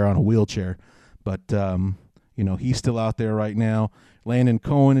out there on a wheelchair. But, you know, he's still out there right now. Landon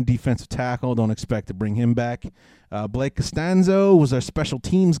Cohen, a defensive tackle, don't expect to bring him back. Blake Costanzo was our special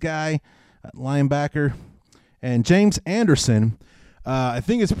teams guy, linebacker. And James Anderson, I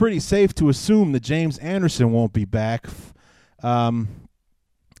think it's pretty safe to assume that James Anderson won't be back.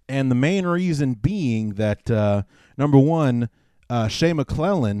 And the main reason being that, number one, Shea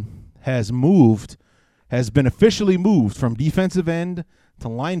McClellan has been officially moved from defensive end to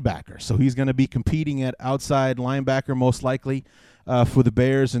linebacker. So he's going to be competing at outside linebacker most likely for the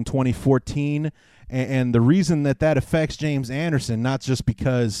Bears in 2014. And the reason that affects James Anderson, not just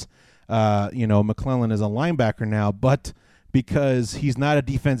because, you know, McClellan is a linebacker now, but because he's not a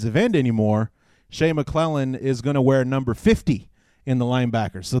defensive end anymore, Shea McClellan is going to wear number 50 in the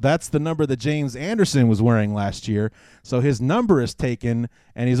linebacker. So that's the number that James Anderson was wearing last year. So his number is taken,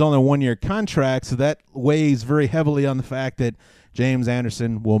 and he's on a one-year contract, so that weighs very heavily on the fact that James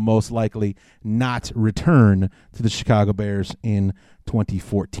Anderson will most likely not return to the Chicago Bears in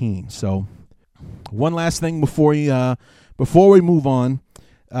 2014. So one last thing before we move on.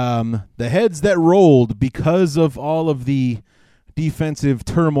 The heads that rolled because of all of the defensive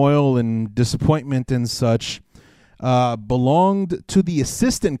turmoil and disappointment and such belonged to the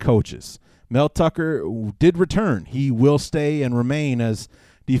assistant coaches. Mel Tucker did return. He will stay and remain as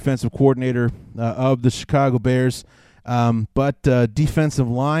defensive coordinator of the Chicago Bears. But defensive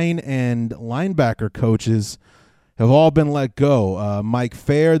line and linebacker coaches have all been let go. Mike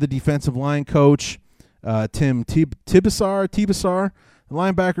Fair, the defensive line coach, Tim Tibesar, the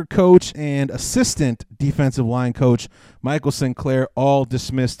linebacker coach, and assistant defensive line coach Michael Sinclair, all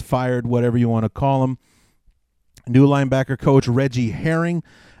dismissed, fired, whatever you want to call them. New linebacker coach Reggie Herring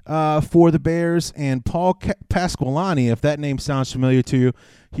for the Bears, and Paul Pasqualani, if that name sounds familiar to you,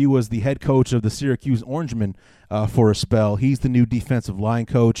 he was the head coach of the Syracuse Orangemen for a spell. He's the new defensive line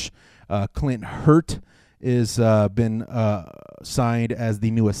coach. Clint Hurt is been signed as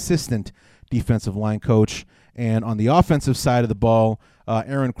the new assistant defensive line coach. And on the offensive side of the ball,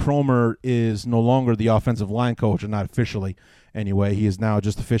 Aaron Cromer is no longer the offensive line coach, or not officially anyway. He is now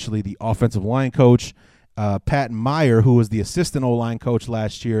just officially the offensive line coach. Pat Meyer, who was the assistant O-line coach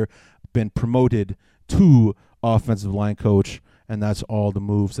last year, been promoted to offensive line coach, and that's all the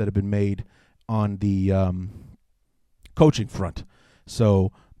moves that have been made on the coaching front.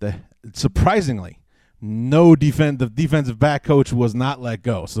 So surprisingly, the defensive back coach was not let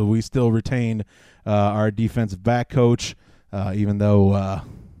go. So we still retained our defensive back coach, even though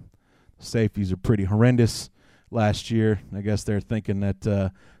safeties are pretty horrendous last year. I guess they're thinking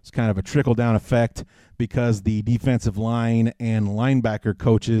that it's kind of a trickle-down effect because the defensive line and linebacker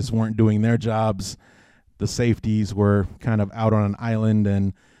coaches weren't doing their jobs. The safeties were kind of out on an island,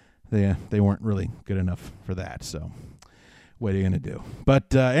 and they weren't really good enough for that. So what are you going to do?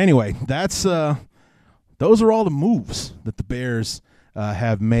 But anyway, that's those are all the moves that the Bears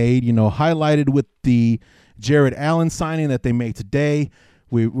have made, highlighted with the Jared Allen signing that they made today.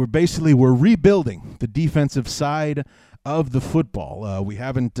 We're rebuilding the defensive side of the football. We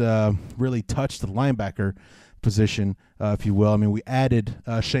haven't really touched the linebacker position, if you will. I mean, we added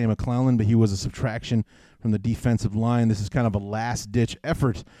Shea McClellan, but he was a subtraction from the defensive line. This is kind of a last-ditch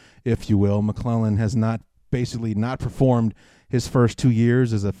effort, if you will. McClellan has not performed his first 2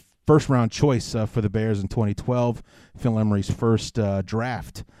 years as a first-round choice for the Bears in 2012, Phil Emery's first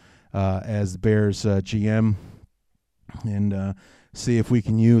draft as the Bears GM, and see if we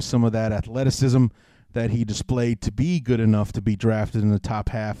can use some of that athleticism that he displayed to be good enough to be drafted in the top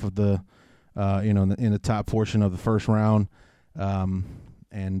half of the, in the top portion of the first round,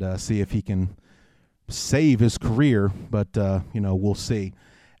 and see if he can save his career. But, we'll see.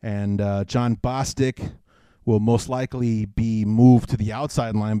 And John Bostic will most likely be moved to the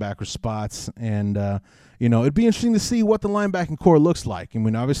outside linebacker spots. And, it'd be interesting to see what the linebacking core looks like. I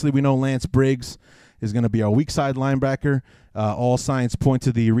mean, obviously we know Lance Briggs is going to be our weak side linebacker. All signs point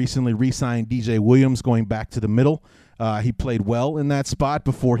to the recently re-signed DJ Williams going back to the middle. He played well in that spot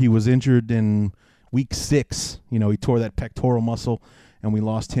before he was injured in week 6. He tore that pectoral muscle, and we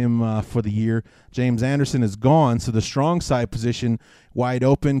lost him for the year. James Anderson is gone, so the strong side position wide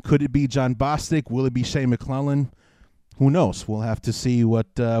open. Could it be John Bostic? Will it be Shea McClellan? Who knows? We'll have to see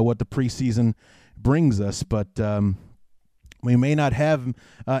what the preseason brings us, but we may not have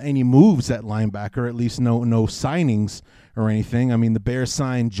any moves at linebacker, at least no signings or anything. I mean, the Bears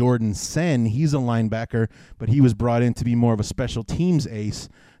signed Jordan Sen. He's a linebacker, but he was brought in to be more of a special teams ace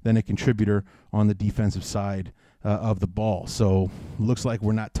than a contributor on the defensive side of the ball. So looks like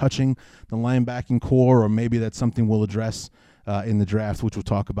we're not touching the linebacking core, or maybe that's something we'll address in the draft, which we'll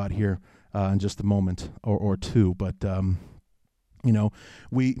talk about here in just a moment or two. But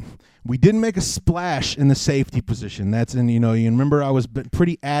we didn't make a splash in the safety position. You remember I was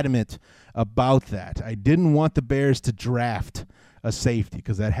pretty adamant about that. I didn't want the Bears to draft a safety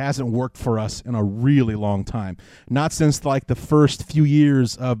because that hasn't worked for us in a really long time. Not since like the first few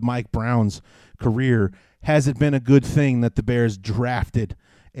years of Mike Brown's career has it been a good thing that the Bears drafted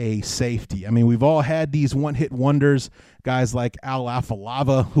a safety. I mean, we've all had these one-hit wonders. Guys like Al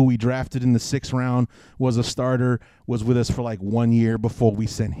Afalava, who we drafted in the 6th round, was a starter, was with us for like 1 year before we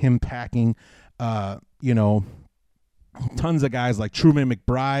sent him packing. Tons of guys like Truman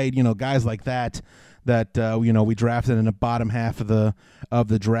McBride, guys like that we drafted in the bottom half of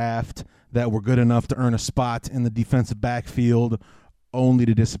the draft that were good enough to earn a spot in the defensive backfield, only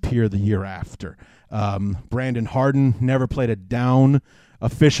to disappear the year after. Brandon Harden never played a down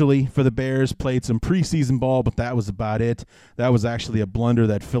officially for the Bears, played some preseason ball, but that was about it. That was actually a blunder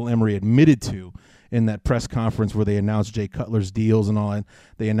that Phil Emery admitted to in that press conference where they announced Jay Cutler's deals and all that.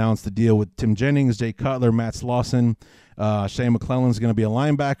 They announced the deal with Tim Jennings, Jay Cutler, Matt Slauson. Shea McClellan's going to be a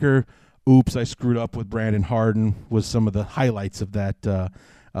linebacker. Oops, I screwed up with Brandon Harden was some of the highlights of that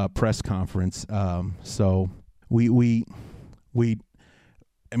press conference. So we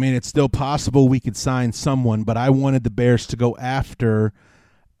It's still possible we could sign someone, but I wanted the Bears to go after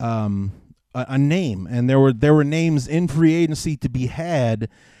a name, and there were names in free agency to be had.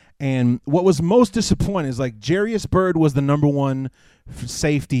 And what was most disappointing is like Jarius Byrd was the number one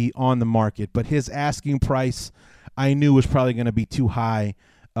safety on the market, but his asking price I knew was probably going to be too high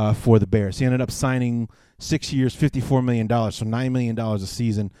for the Bears. He ended up signing 6 years, $54 million, so $9 million a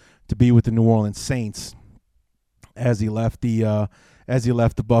season to be with the New Orleans Saints as he left the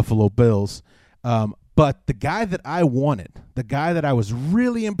Buffalo Bills. But the guy that I wanted, the guy that I was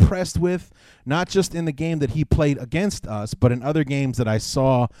really impressed with, not just in the game that he played against us, but in other games that I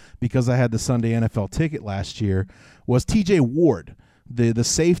saw because I had the Sunday NFL ticket last year, was TJ Ward, the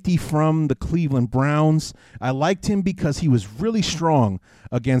safety from the Cleveland Browns. I liked him because he was really strong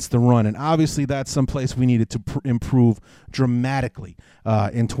against the run, and obviously that's someplace we needed to improve dramatically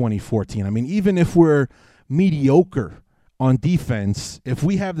in 2014. I mean, even if we're mediocre on defense, if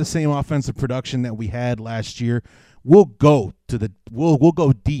we have the same offensive production that we had last year, we'll go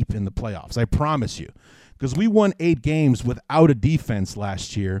deep in the playoffs. I promise you, because we won 8 games without a defense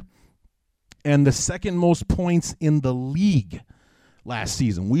last year, and the second most points in the league last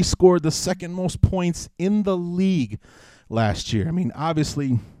season. We scored the second most points in the league last year. I mean,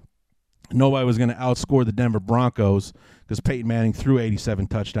 obviously, nobody was going to outscore the Denver Broncos because Peyton Manning threw 87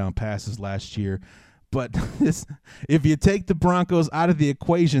 touchdown passes last year. But if you take the Broncos out of the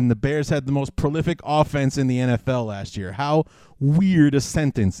equation, the Bears had the most prolific offense in the NFL last year. How weird a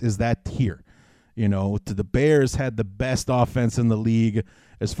sentence is that here? The Bears had the best offense in the league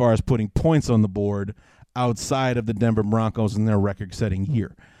as far as putting points on the board outside of the Denver Broncos in their record-setting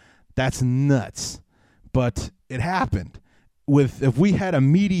year. That's nuts. But it happened. If we had a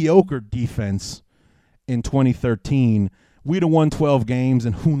mediocre defense in 2013, we'd have won 12 games,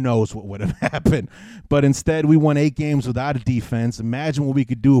 and who knows what would have happened. But instead, we won 8 games without a defense. Imagine what we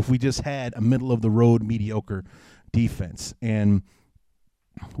could do if we just had a middle-of-the-road mediocre defense. And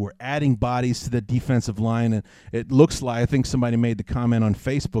we're adding bodies to the defensive line, and it looks like, I think somebody made the comment on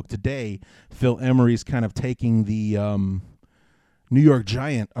Facebook today, Phil Emery's kind of taking the New York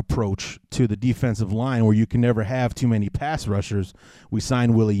Giant approach to the defensive line where you can never have too many pass rushers. We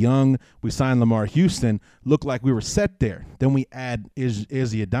signed Willie Young. We signed Lamar Houston. Looked like we were set there. Then we add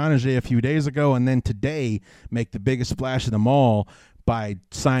Izzy Adonijay a few days ago, and then today make the biggest splash of them all by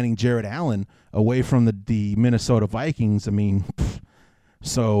signing Jared Allen away from the Minnesota Vikings. I mean,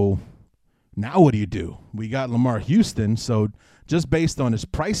 so now what do? We got Lamar Houston, so just based on his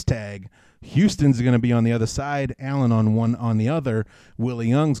price tag, Houston's going to be on the other side, Allen on the other. Willie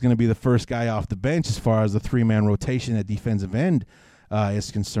Young's going to be the first guy off the bench as far as the 3-man rotation at defensive end is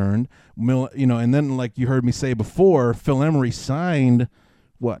concerned. And then, like you heard me say before, Phil Emery signed,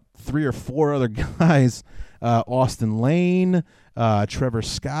 3 or 4 other guys, Austin Lane, Trevor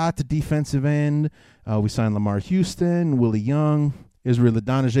Scott, the defensive end. We signed Lamar Houston, Willie Young, Israel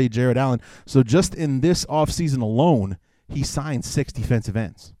Adonijay, Jared Allen. So just in this offseason alone, he signed 6 defensive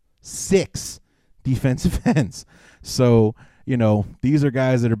ends. 6 defensive ends. So, these are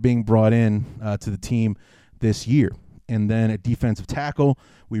guys that are being brought in to the team this year. And then at defensive tackle,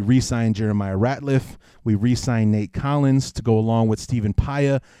 we re-signed Jeremiah Ratliff. We re-signed Nate Collins to go along with Stephen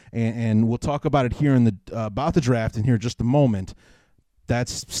Paya. And we'll talk about it here about the draft in here in just a moment.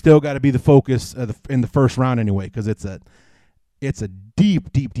 That's still got to be the focus in the first round anyway, because it's a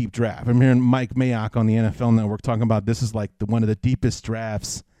deep, deep, deep draft. I'm hearing Mike Mayock on the NFL Network talking about this is like one of the deepest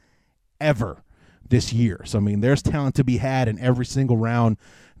drafts ever this year. So, I mean, there's talent to be had in every single round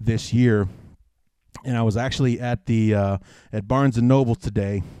this year. And I was actually at Barnes & Noble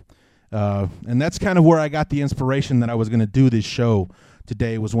today, and that's kind of where I got the inspiration that I was going to do this show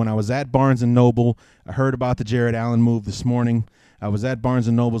today, was when I was at Barnes & Noble. I heard about the Jared Allen move this morning. I was at Barnes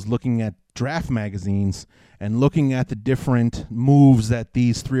 & Noble's looking at draft magazines and looking at the different moves that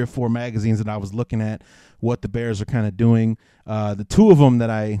these 3 or 4 magazines that I was looking at, what the Bears are kind of doing. The 2 of them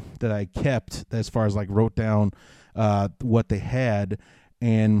that I kept, as far as like wrote down what they had,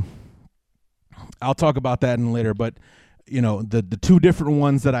 and I'll talk about that in later. But the 2 different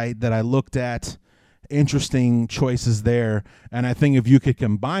ones that I looked at, interesting choices there, and I think if you could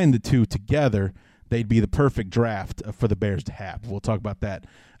combine the 2 together, they'd be the perfect draft for the Bears to have. We'll talk about that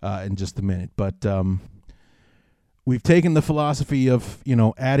in just a minute. But we've taken the philosophy of,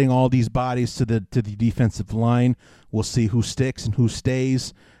 adding all these bodies to the defensive line. We'll see who sticks and who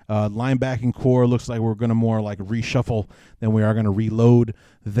stays. Linebacking core looks like we're going to more like reshuffle than we are going to reload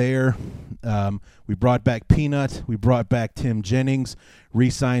there. We brought back Peanut. We brought back Tim Jennings.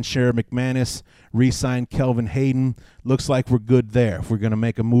 Re-signed Sherrod McManus. Re-signed Kelvin Hayden. Looks like we're good there. If we're going to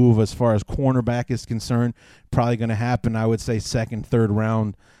make a move as far as cornerback is concerned, probably going to happen, I would say, second, third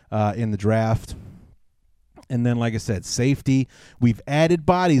round in the draft. And then, like I said, safety. We've added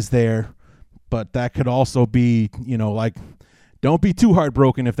bodies there, but that could also be, don't be too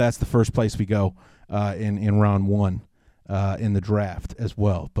heartbroken if that's the first place we go in round one in the draft as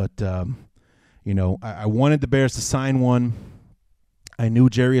well. But, I wanted the Bears to sign one. I knew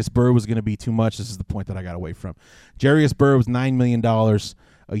Jarius Byrd was going to be too much. This is the point that I got away from. Jarius Byrd was $9 million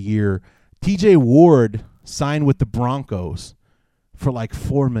a year. TJ Ward signed with the Broncos for like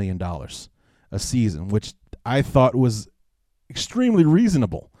 $4 million a season, which I thought was extremely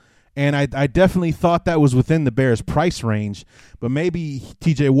reasonable. And I definitely thought that was within the Bears' price range, but maybe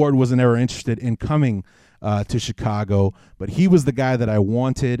TJ Ward wasn't ever interested in coming to Chicago, but he was the guy that I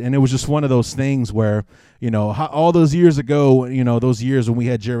wanted. And it was just one of those things where, all those years ago, those years when we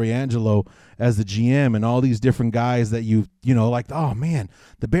had Jerry Angelo as the GM and all these different guys that like, oh man,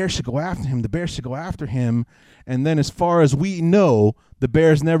 the Bears should go after him. The Bears should go after him. And then as far as we know, the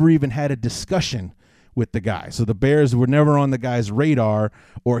Bears never even had a discussion with the guy. So the Bears were never on the guy's radar,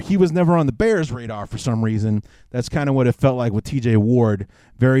 or he was never on the Bears' radar for some reason. That's kind of what it felt like with TJ Ward.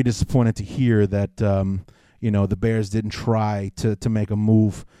 Very disappointed to hear that, the Bears didn't try to make a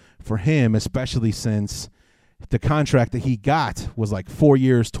move for him, especially since the contract that he got was like 4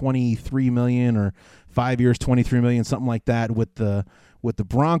 years, $23 million, or 5 years, $23 million, something like that with the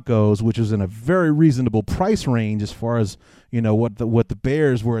Broncos, which was in a very reasonable price range as far as, what the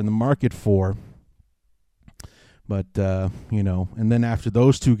Bears were in the market for. But, and then after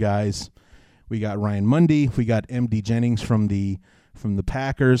those two guys, we got Ryan Mundy. We got MD Jennings from the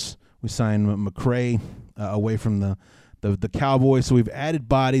Packers. We signed McCray away from the Cowboys. So we've added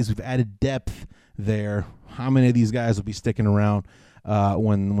bodies. We've added depth there. How many of these guys will be sticking around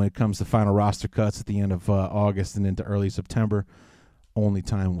when it comes to final roster cuts at the end of August and into early September? Only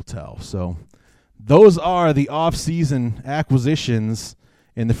time will tell. So those are the off-season acquisitions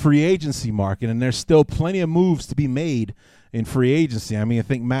in the free agency market, and there's still plenty of moves to be made in free agency. I mean, I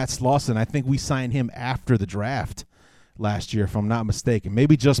think Matt Slauson, I think we signed him after the draft last year, if I'm not mistaken,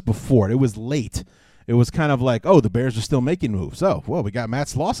 maybe just before. It was late. It was kind of like, oh, the Bears are still making moves. Oh, well, we got Matt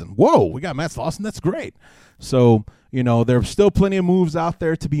Slauson. Whoa, we got Matt Slauson. That's great. So, there's still plenty of moves out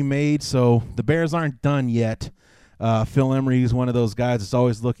there to be made, so the Bears aren't done yet. Phil Emery is one of those guys that's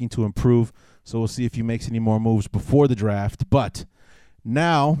always looking to improve, so we'll see if he makes any more moves before the draft. But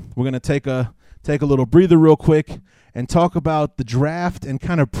now we're going to take a little breather real quick and talk about the draft and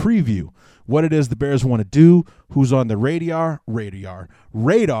kind of preview what it is the Bears want to do, who's on the radar,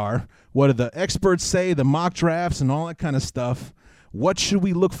 what do the experts say, the mock drafts and all that kind of stuff. What should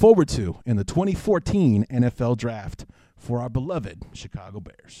we look forward to in the 2014 NFL Draft for our beloved Chicago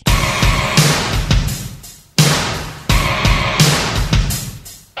Bears?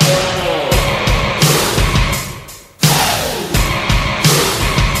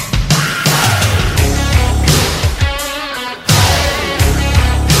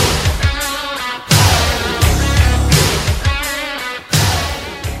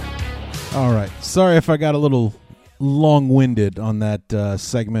 All right. Sorry if I got a little long-winded on that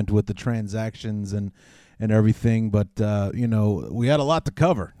segment with the transactions and everything, but, we had a lot to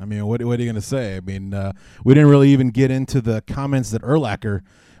cover. I mean, what are you going to say? I mean, we didn't really even get into the comments that Urlacher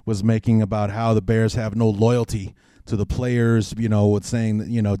was making about how the Bears have no loyalty to the players, with saying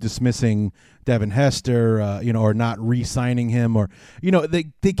that, dismissing Devin Hester, or not re-signing him, or,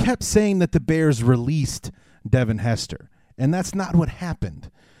 they kept saying that the Bears released Devin Hester, and that's not what happened.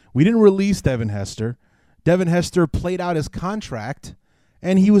 We didn't release Devin Hester. Devin Hester played out his contract,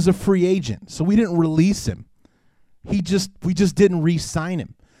 and he was a free agent. So we didn't release him. We just didn't re-sign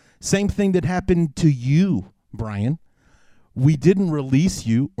him. Same thing that happened to you, Brian. We didn't release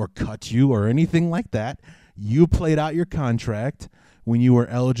you or cut you or anything like that. You played out your contract. When you were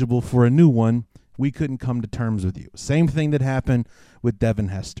eligible for a new one, we couldn't come to terms with you. Same thing that happened with Devin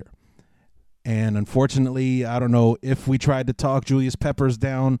Hester. And unfortunately, I don't know if we tried to talk Julius Peppers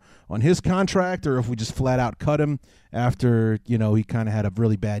down on his contract or if we just flat out cut him after, he kind of had a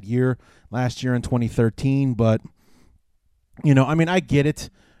really bad year last year in 2013. But, I get it,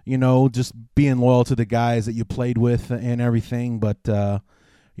 just being loyal to the guys that you played with and everything. But,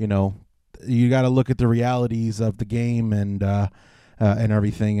 you got to look at the realities of the game and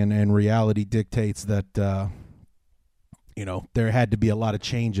everything. And reality dictates that, there had to be a lot of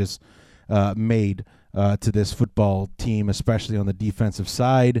changes made to this football team, especially on the defensive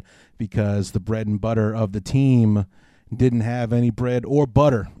side, because the bread and butter of the team didn't have any bread or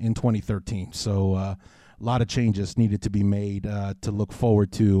butter in 2013. So a lot of changes needed to be made to look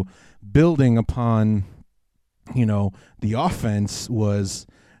forward to building upon. The offense was,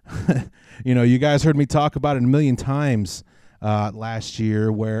 you guys heard me talk about it a million times last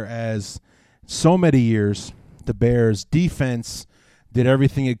year, whereas so many years the Bears defense did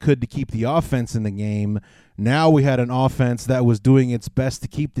everything it could to keep the offense in the game. Now we had an offense that was doing its best to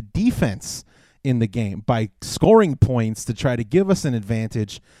keep the defense in the game by scoring points to try to give us an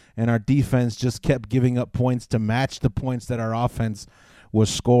advantage, and our defense just kept giving up points to match the points that our offense was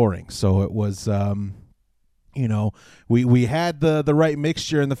scoring. So it was we had the right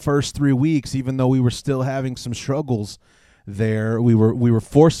mixture in the first 3 weeks, even though we were still having some struggles there. We were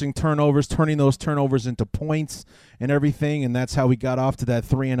forcing turnovers, turning those turnovers into points and everything, and that's how we got off to that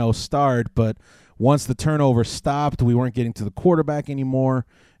 3-0 start. But once the turnover stopped, we weren't getting to the quarterback anymore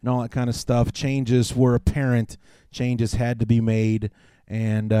and all that kind of stuff. Changes were apparent. Changes had to be made,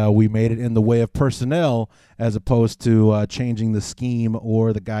 and we made it in the way of personnel as opposed to changing the scheme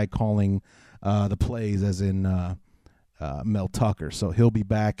or the guy calling the plays, as in Mel Tucker. So he'll be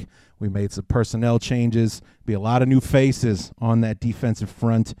back. We made some personnel changes. Be a lot of new faces on that defensive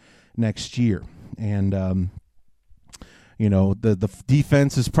front next year. And, the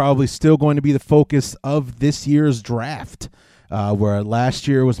defense is probably still going to be the focus of this year's draft, where last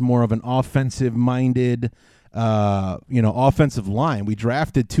year was more of an offensive-minded, offensive line. We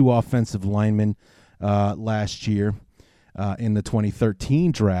drafted 2 offensive linemen last year in the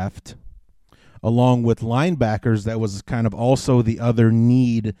 2013 draft. Along with linebackers, that was kind of also the other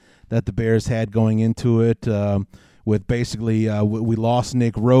need that the Bears had going into it. With basically, we lost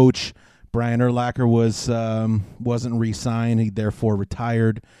Nick Roach. Brian Urlacher wasn't re-signed. He therefore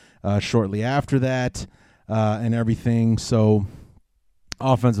retired shortly after that and everything. So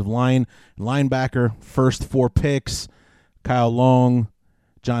offensive line, linebacker, first 4 picks, Kyle Long,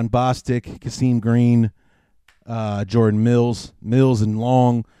 John Bostic, Kasim Green, Jordan Mills. Mills and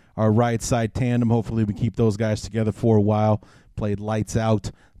Long, our right side tandem. Hopefully we keep those guys together for a while. Played lights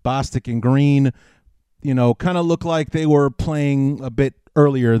out. Bostic and Green, kind of looked like they were playing a bit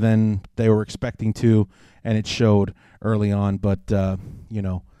earlier than they were expecting to, and it showed early on. But,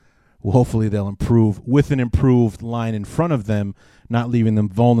 hopefully they'll improve with an improved line in front of them, not leaving them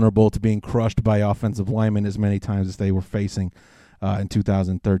vulnerable to being crushed by offensive linemen as many times as they were facing in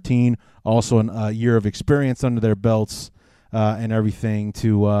 2013. Also a year of experience under their belts, and everything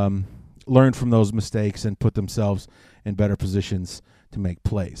to learn from those mistakes and put themselves in better positions to make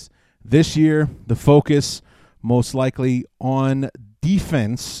plays. This year, the focus most likely on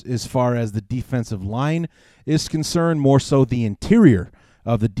defense as far as the defensive line is concerned, more so the interior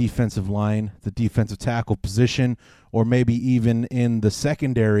of the defensive line, the defensive tackle position, or maybe even in the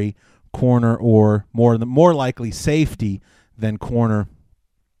secondary corner, or more likely safety than corner,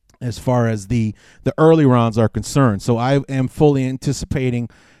 as far as the early rounds are concerned. So I am fully anticipating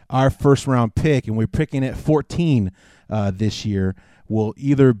our first-round pick, and we're picking at 14 this year, will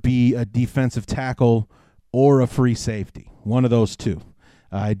either be a defensive tackle or a free safety, one of those two.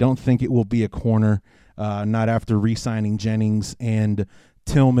 I don't think it will be a corner, not after re-signing Jennings and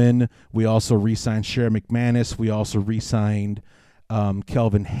Tillman. We also re-signed Sher McManus. We also re-signed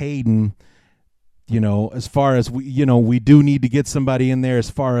Kelvin Hayden. As far as we do need to get somebody in there as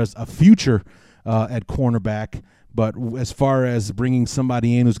far as a future at cornerback. But as far as bringing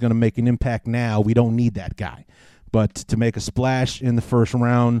somebody in who's going to make an impact now, we don't need that guy. But to make a splash in the first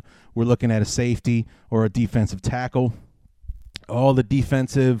round, we're looking at a safety or a defensive tackle. All the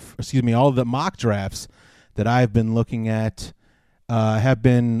mock drafts that I've been looking at have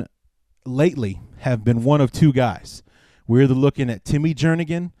been one of 2 guys. We're either looking at Timmy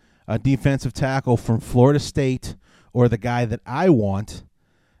Jernigan, a defensive tackle from Florida State, or the guy that I want,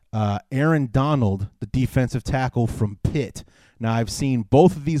 Aaron Donald, the defensive tackle from Pitt. Now, I've seen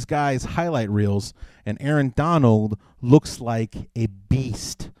both of these guys' highlight reels, and Aaron Donald looks like a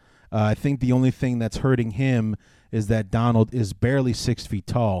beast. I think the only thing that's hurting him is that Donald is barely 6 feet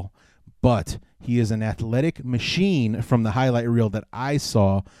tall, but he is an athletic machine from the highlight reel that I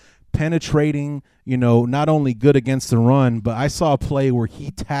saw, penetrating, not only good against the run, but I saw a play where he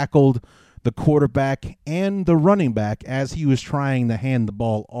tackled the quarterback and the running back as he was trying to hand the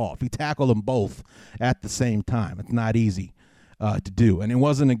ball off. He tackled them both at the same time. It's not easy. to do. And it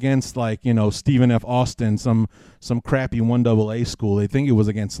wasn't against like, Stephen F. Austin, some crappy 1AA school. I think it was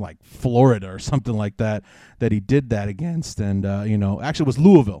against like Florida or something like that he did that against. And, actually it was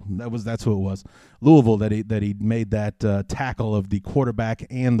Louisville. That's who it was. Louisville that he made that tackle of the quarterback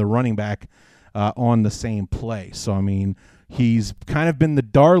and the running back on the same play. So, I mean, he's kind of been the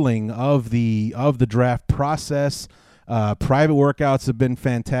darling of the draft process. Private workouts have been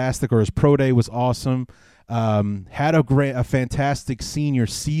fantastic, or his pro day was awesome. Had a fantastic senior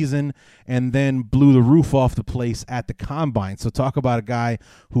season, and then blew the roof off the place at the combine. So talk about a guy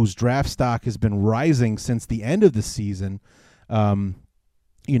whose draft stock has been rising since the end of the season.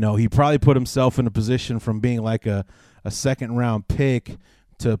 He probably put himself in a position from being like a second round pick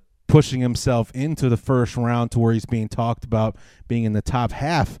to pushing himself into the first round to where he's being talked about being in the top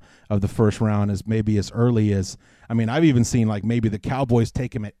half of the first round as early as, I've even seen like maybe the Cowboys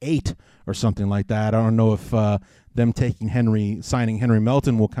take him at 8 or something like that. I don't know if them signing Henry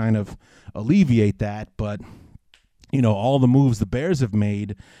Melton will kind of alleviate that, but all the moves the Bears have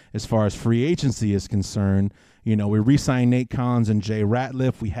made as far as free agency is concerned. We re-signed Nate Collins and Jay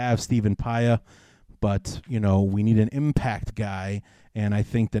Ratliff. We have Stephen Paya, but we need an impact guy. And I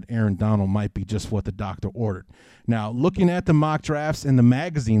think that Aaron Donald might be just what the doctor ordered. Now, looking at the mock drafts in the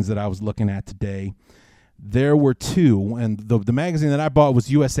magazines that I was looking at today, there were 2. And the magazine that I bought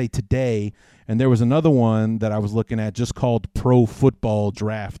was USA Today. And there was another one that I was looking at just called Pro Football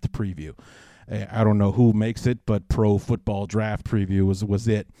Draft Preview. I don't know who makes it, but Pro Football Draft Preview was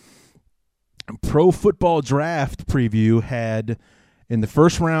it. Pro Football Draft Preview had... In the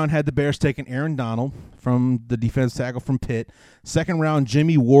first round, had the Bears taking Aaron Donald from the defensive tackle from Pitt. Second round,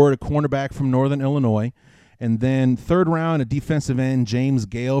 Jimmy Ward, a cornerback from Northern Illinois. And then third round, a defensive end, James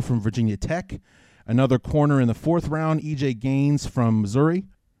Gale from Virginia Tech. Another corner in the fourth round, E.J. Gaines from Missouri.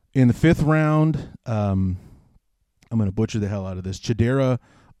 In the fifth round, I'm going to butcher the hell out of this, Chidera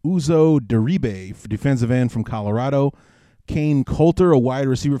Uzo-Deribe, defensive end from Colorado. Kane Coulter, a wide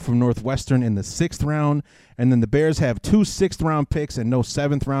receiver from Northwestern, in the sixth round. And then the Bears have 2 sixth-round picks and no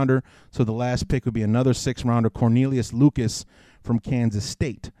seventh-rounder, so the last pick would be another sixth-rounder, Cornelius Lucas from Kansas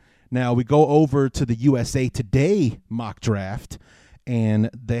State. Now, we go over to the USA Today mock draft, and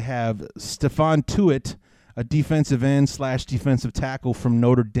they have Stephon Tuitt, a defensive end / defensive tackle from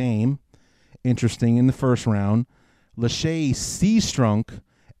Notre Dame, interesting, in the first round. Lachey Seastrunk,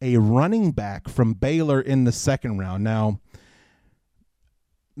 a running back from Baylor, in the second round. Now,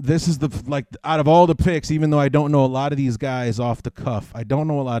 this is out of all the picks, even though I don't know a lot of these guys off the cuff, but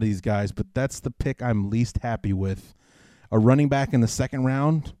that's the pick I'm least happy with. A running back in the second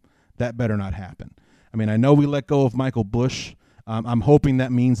round, that better not happen. I know we let go of Michael Bush. I'm hoping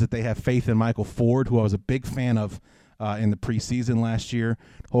that means that they have faith in Michael Ford, who I was a big fan of in the preseason last year,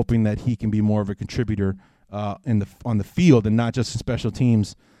 hoping that he can be more of a contributor on the field and not just in special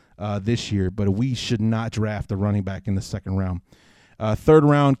teams this year. But we should not draft a running back in the second round. Third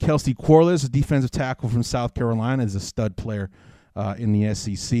round, Kelsey Quarles, a defensive tackle from South Carolina, is a stud player in the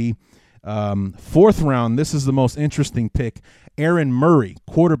SEC. Fourth round, this is the most interesting pick. Aaron Murray,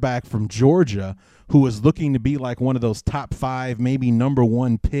 quarterback from Georgia, who was looking to be like one of those top 5, maybe number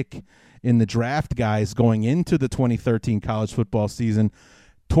 1 pick in the draft guys going into the 2013 college football season.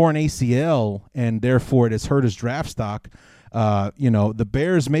 Torn ACL, and therefore it has hurt his draft stock. The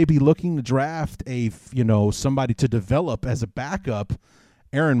Bears may be looking to draft somebody to develop as a backup.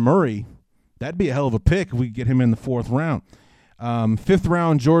 Aaron Murray, that'd be a hell of a pick if we get him in the fourth round. Fifth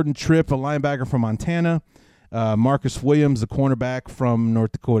round, Jordan Tripp, a linebacker from Montana. Marcus Williams, a cornerback from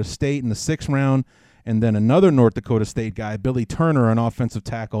North Dakota State, in the sixth round. And then another North Dakota State guy, Billy Turner, an offensive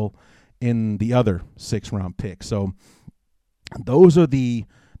tackle, in the other sixth-round pick. So those are the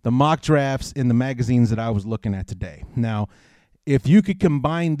mock drafts in the magazines that I was looking at today. Now, if you could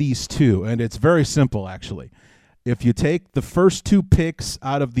combine these two, and it's very simple, actually. If you take the first 2 picks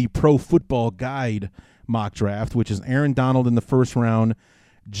out of the Pro Football Guide mock draft, which is Aaron Donald in the first round,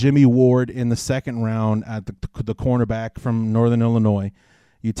 Jimmy Ward in the second round at the cornerback from Northern Illinois,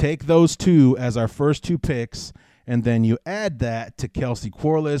 you take those 2 as our first 2 picks, and then you add that to Kelsey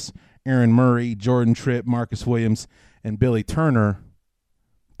Quarles, Aaron Murray, Jordan Tripp, Marcus Williams, and Billy Turner.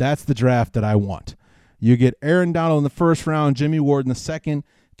 That's the draft that I want. You get Aaron Donald in the first round, Jimmy Ward in the second,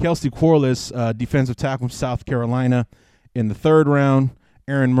 Kelsey Quarles, defensive tackle from South Carolina, in the third round,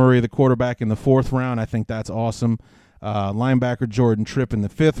 Aaron Murray, the quarterback, in the fourth round. I think that's awesome. Linebacker Jordan Tripp in the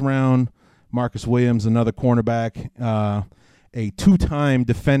fifth round, Marcus Williams, another cornerback, a 2-time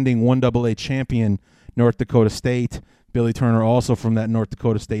defending 1AA champion, North Dakota State. Billy Turner, also from that North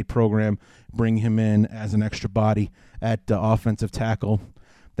Dakota State program, bring him in as an extra body at offensive tackle.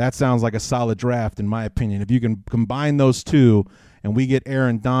 that sounds like a solid draft in my opinion. If you can combine those two and we get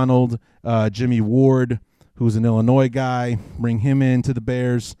Aaron Donald, Jimmy Ward, who's an Illinois guy, bring him into the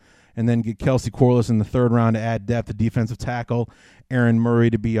Bears, and then get Kelsey Corliss in the third round to add depth at defensive tackle, Aaron Murray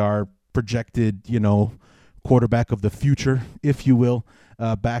to be our projected, quarterback of the future, if you will,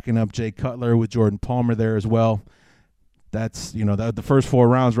 backing up Jay Cutler with Jordan Palmer there as well. That's, the first 4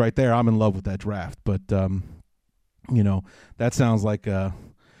 rounds right there, I'm in love with that draft. But, that sounds like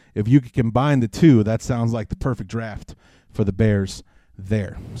if you could combine the two, that sounds like the perfect draft for the Bears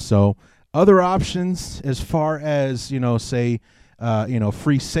there. So other options as far as,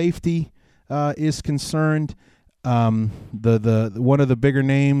 free safety is concerned, the one of the bigger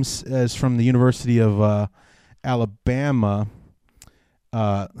names is from the University of Alabama,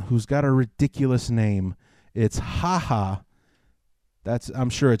 who's got a ridiculous name. It's I'm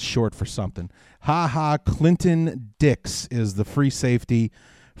sure it's short for something. Clinton Dix is the free safety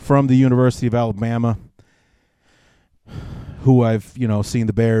from the University of Alabama, who I've, seen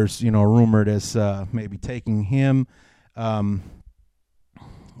the Bears, rumored as maybe taking him. Let's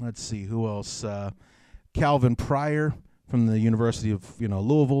see, who else? Calvin Pryor from the University of,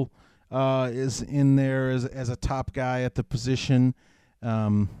 Louisville is in there as a top guy at the position.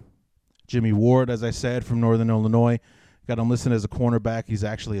 Jimmy Ward, as I said, from Northern Illinois. Got him listed as a cornerback. He's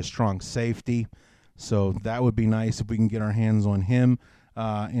actually a strong safety. So that would be nice if we can get our hands on him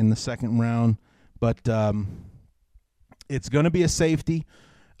in the second round. But it's going to be a safety,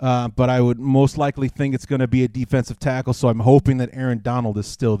 but I would most likely think it's going to be a defensive tackle. So I'm hoping that Aaron Donald is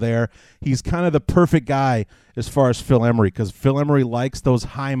still there. He's kind of the perfect guy as far as Phil Emery, because Phil Emery likes those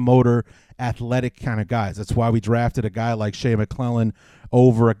high motor, athletic kind of guys. That's why we drafted a guy like Shea McClellan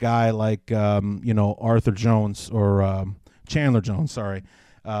over a guy like Arthur Jones or Chandler Jones, from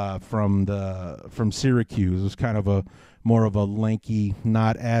Syracuse. It was kind of more of a lanky,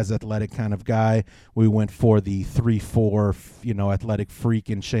 not as athletic kind of guy. We went for the 3'4", athletic freak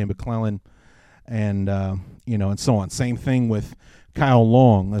in Shea McClellan, and and so on. Same thing with Kyle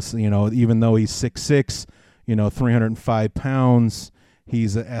Long. Even though he's 6'6", 305 pounds.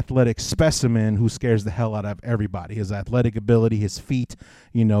 He's an athletic specimen who scares the hell out of everybody. His athletic ability, his feet,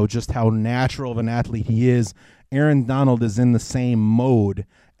 just how natural of an athlete he is. Aaron Donald is in the same mode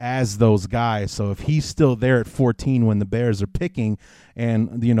as those guys. So if he's still there at 14 when the Bears are picking,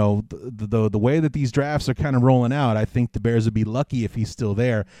 and, the way that these drafts are kind of rolling out, I think the Bears would be lucky if he's still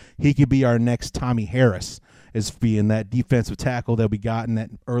there. He could be our next Tommy Harris, as being that defensive tackle that we got in that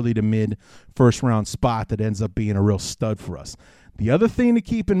early to mid first round spot that ends up being a real stud for us. The other thing to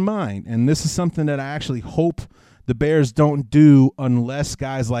keep in mind, and this is something that I actually hope the Bears don't do unless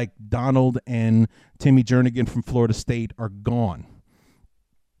guys like Donald and Timmy Jernigan from Florida State are gone.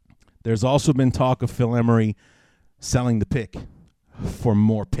 There's also been talk of Phil Emery selling the pick for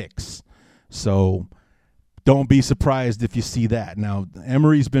more picks. So don't be surprised if you see that. Now,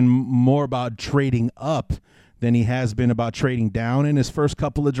 Emery's been more about trading up than he has been about trading down in his first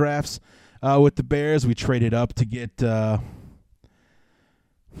couple of drafts with the Bears. We traded up to get Alshon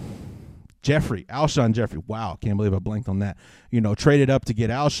Jeffrey. Wow, can't believe I blanked on that. Traded up to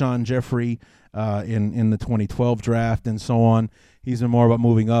get Alshon Jeffrey in the 2012 draft and so on. He's been more about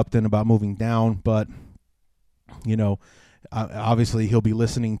moving up than about moving down, but obviously he'll be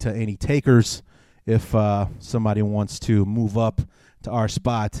listening to any takers if somebody wants to move up to our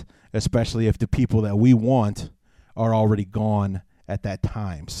spot, especially if the people that we want are already gone at that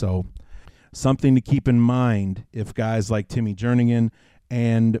time. So something to keep in mind if guys like Timmy Jernigan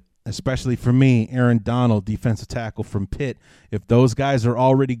and especially for me, Aaron Donald, defensive tackle from Pitt, if those guys are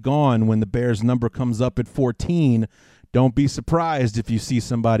already gone when the Bears number comes up at 14, don't be surprised if you see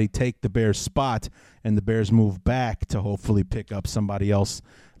somebody take the Bears spot and the Bears move back to hopefully pick up somebody else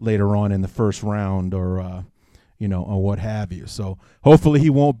later on in the first round or what have you. So hopefully he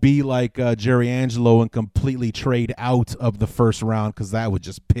won't be like Jerry Angelo and completely trade out of the first round, because that would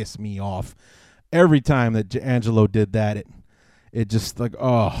just piss me off. Every time that Angelo did that, it just like,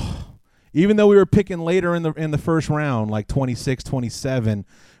 even though we were picking later in the first round, like 26, 27,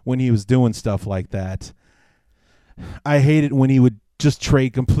 when he was doing stuff like that, I hate it when he would just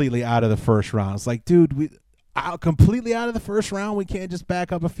trade completely out of the first round. It's like, dude, completely out of the first round? We can't just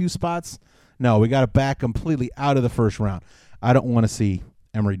back up a few spots? No, we got to back completely out of the first round. I don't want to see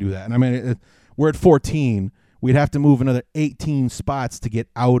Emery do that. And I mean, we're at 14. We'd have to move another 18 spots to get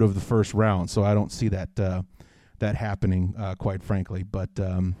out of the first round. So I don't see that happening, quite frankly. But,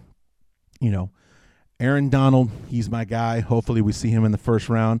 Aaron Donald, he's my guy. Hopefully we see him in the first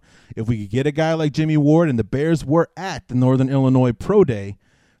round. If we could get a guy like Jimmy Ward, and the Bears were at the Northern Illinois Pro Day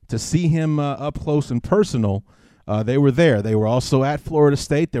to see him up close and personal, They were there. They were also at Florida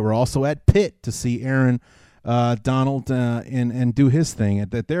State. They were also at Pitt to see Aaron Donald and do his thing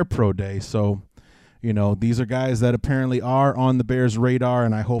at their pro day. So, these are guys that apparently are on the Bears' radar,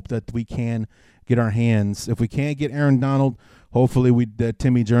 and I hope that we can get our hands. If we can't get Aaron Donald, hopefully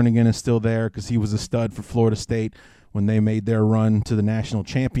Timmy Jernigan is still there because he was a stud for Florida State when they made their run to the national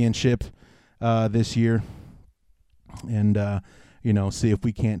championship this year. And, see if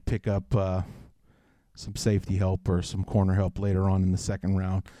we can't pick up some safety help or some corner help later on in the second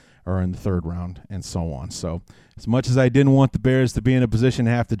round or in the third round and so on. So as much as I didn't want the Bears to be in a position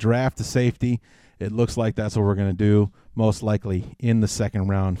to have to draft a safety, it looks like that's what we're going to do, most likely in the second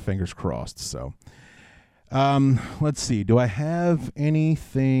round, fingers crossed. So let's see. Do I have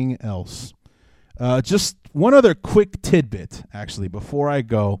anything else? Just one other quick tidbit, actually, before I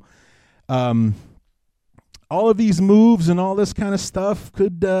go. All of these moves and all this kind of stuff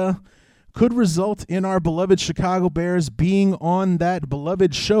could result in our beloved Chicago Bears being on that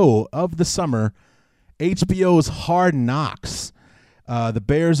beloved show of the summer, HBO's Hard Knocks. The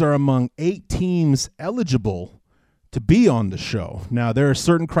Bears are among 8 teams eligible to be on the show. Now, there are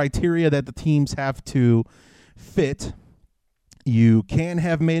certain criteria that the teams have to fit. You can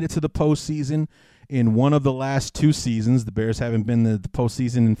have made it to the postseason in one of the last 2 seasons. The Bears haven't been to the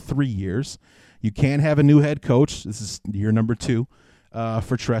postseason in 3 years. You can't have a new head coach. This is year number 2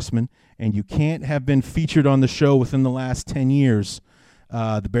 for Trestman. And you can't have been featured on the show within the last 10 years.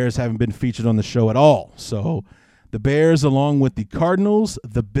 The Bears haven't been featured on the show at all. So the Bears, along with the Cardinals,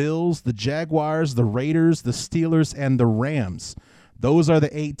 the Bills, the Jaguars, the Raiders, the Steelers, and the Rams, those are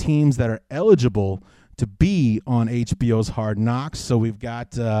the 8 teams that are eligible to be on HBO's Hard Knocks. So we've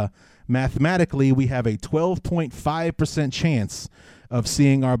got, mathematically, we have a 12.5% chance of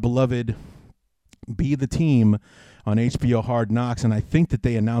seeing our beloved be the team on HBO Hard Knocks. And I think that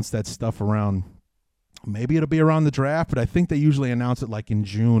they announced that stuff around, maybe it'll be around the draft, but I think they usually announce it like in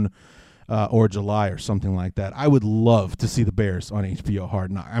June or July or something like that. I would love to see the Bears on HBO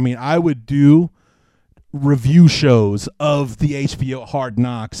Hard Knocks. I mean, I would do review shows of the HBO Hard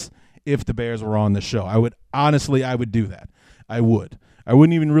Knocks if the Bears were on the show. I would do that. I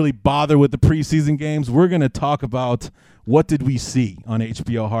wouldn't even really bother with the preseason games. We're going to talk about what did we see on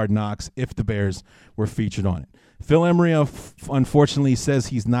HBO Hard Knocks if the Bears were featured on it. Phil Emery, unfortunately, says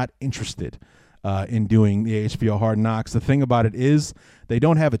he's not interested in doing the HBO Hard Knocks. The thing about it is they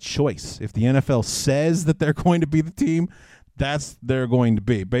don't have a choice. If the NFL says that they're going to be the team, they're going to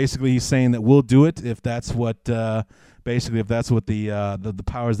be. Basically, he's saying that we'll do it if that's what the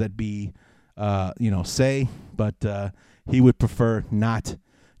powers that be say, but he would prefer not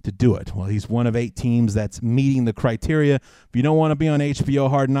to do it. Well, he's one of 8 teams that's meeting the criteria. If you don't want to be on HBO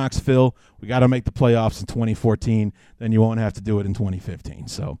Hard Knocks, Phil, we got to make the playoffs in 2014. Then you won't have to do it in 2015.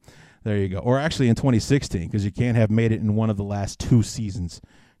 So there you go. Or actually in 2016, because you can't have made it in one of the last 2 seasons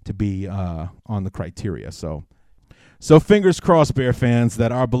to be on the criteria. So fingers crossed, Bear fans,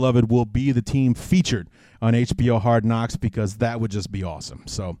 that our beloved will be the team featured on HBO Hard Knocks, because that would just be awesome.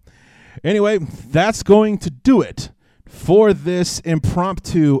 So anyway, that's going to do it for this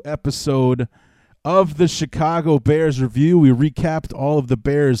impromptu episode of the Chicago Bears Review. We recapped all of the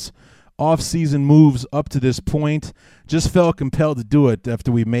Bears' off-season moves up to this point. Just felt compelled to do it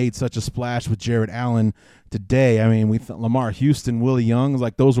after we made such a splash with Jared Allen today. I mean, we thought Lamar Houston, Willie Young,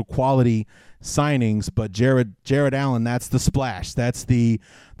 like those were quality signings, but Jared Allen, that's the splash. That's the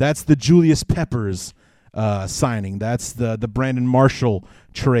Julius Peppers signing. That's the Brandon Marshall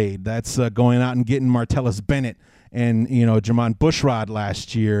trade. That's going out and getting Martellus Bennett and Jermon Bushrod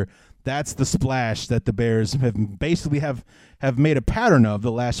last year. That's the splash that the Bears have basically have made a pattern of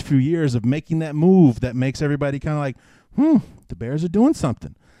the last few years, of making that move that makes everybody kind of like, the Bears are doing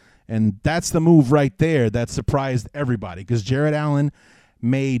something. And that's the move right there that surprised everybody, because Jared Allen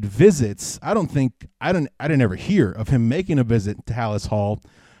made visits. I didn't ever hear of him making a visit to Halas Hall,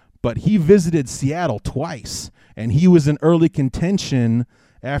 but he visited Seattle twice, and he was in early contention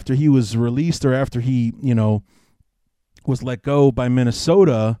after he was released, or after he, was let go by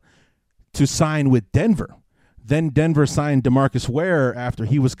Minnesota, to sign with Denver. Then Denver signed DeMarcus Ware after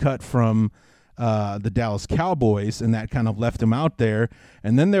he was cut from the Dallas Cowboys, and that kind of left him out there.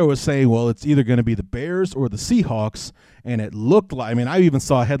 And then there was saying, well, it's either going to be the Bears or the Seahawks, and it looked like, I even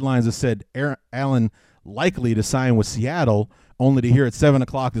saw headlines that said Allen likely to sign with Seattle, only to hear at 7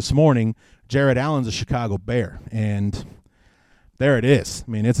 o'clock this morning, Jared Allen's a Chicago Bear. And there it is.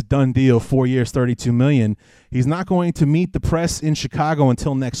 It's a done deal, 4 years, $32 million. He's not going to meet the press in Chicago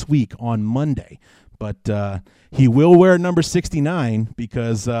until next week on Monday. But he will wear number 69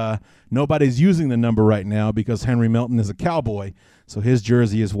 because nobody's using the number right now because Henry Melton is a Cowboy. So his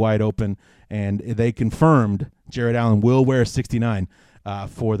jersey is wide open, and they confirmed Jared Allen will wear 69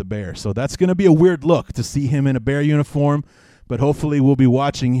 for the Bears. So that's going to be a weird look to see him in a Bear uniform, but hopefully we'll be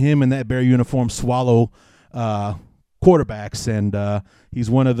watching him in that Bear uniform swallow quarterbacks, and he's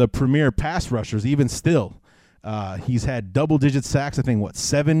one of the premier pass rushers even still. He's had double-digit sacks, I think,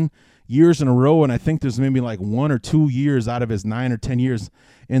 7 years in a row, and I think there's maybe like 1 or 2 years out of his 9 or 10 years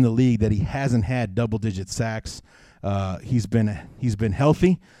in the league that he hasn't had double-digit sacks. He's been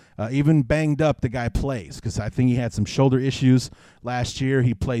healthy. Even banged up, the guy plays because I think he had some shoulder issues last year.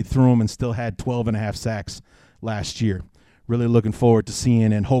 He played through them and still had 12.5 sacks last year. Really looking forward to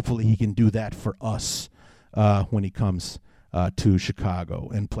seeing, and hopefully he can do that for us when he comes to Chicago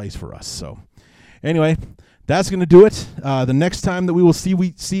and plays for us. So anyway, that's going to do it. The next time that we will see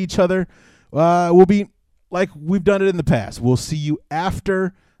each other will be like we've done it in the past. We'll see you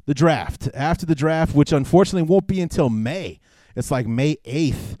after the draft, which unfortunately won't be until May. It's like May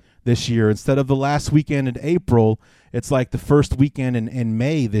 8th this year. Instead of the last weekend in April, it's like the first weekend in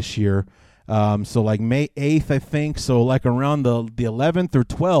May this year. So like May 8th, I think. So like around the 11th or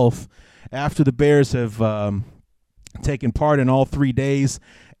 12th, after the Bears have taken part in all 3 days,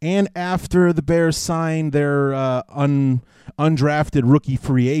 and after the Bears sign their undrafted rookie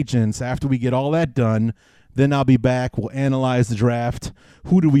free agents, after we get all that done, then I'll be back. We'll analyze the draft.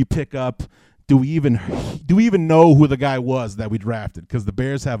 Who do we pick up? Do we even know who the guy was that we drafted? Because the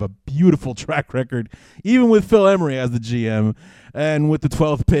Bears have a beautiful track record, even with Phil Emery as the GM. And with the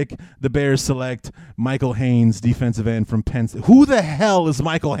 12th pick, the Bears select Michael Haynes, defensive end from Penn State. Who the hell is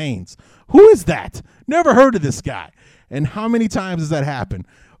Michael Haynes? Who is that? Never heard of this guy. And how many times has that happened?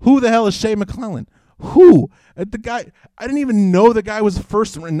 Who the hell is Shea McClellan? Who? The guy, I didn't even know the guy was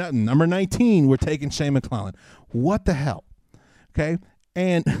first, number 19. We're taking Shea McClellan. What the hell? Okay.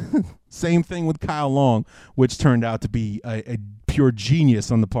 And same thing with Kyle Long, which turned out to be a pure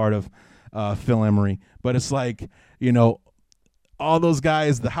genius on the part of Phil Emery. But it's like, all those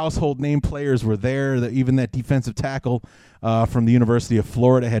guys, the household name players were there. Even that defensive tackle from the University of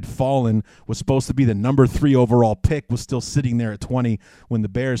Florida had fallen, was supposed to be the number 3 overall pick, was still sitting there at 20 when the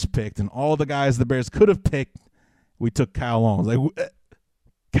Bears picked. And all the guys the Bears could have picked, we took Kyle Long. Like,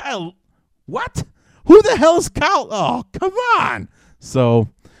 Kyle, what? Who the hell is Kyle? Oh, come on. So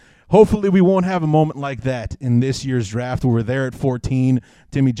hopefully we won't have a moment like that in this year's draft where we're there at 14.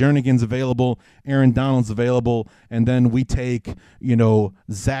 Timmy Jernigan's available. Aaron Donald's available. And then we take,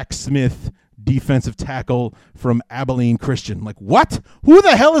 Zach Smith, defensive tackle from Abilene Christian. Like, what? Who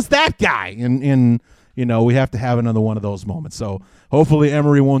the hell is that guy? And we have to have another one of those moments. So hopefully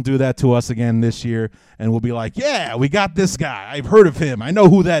Emery won't do that to us again this year. And we'll be like, yeah, we got this guy. I've heard of him. I know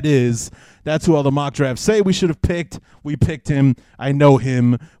who that is. That's who all the mock drafts say we should have picked. We picked him. I know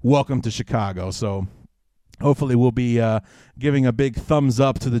him. Welcome to Chicago. So hopefully we'll be giving a big thumbs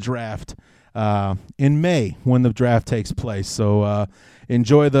up to the draft in May when the draft takes place. So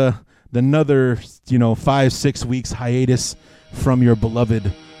enjoy the another 5-6 weeks hiatus from your beloved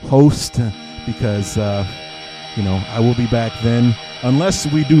host, because I will be back then, unless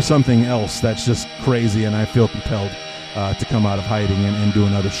we do something else that's just crazy and I feel compelled to come out of hiding and do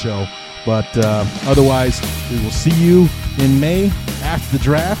another show. But otherwise, we will see you in May after the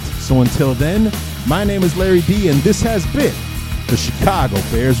draft. So until then, my name is Larry D, and this has been the Chicago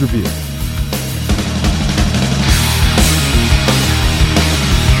Bears Review.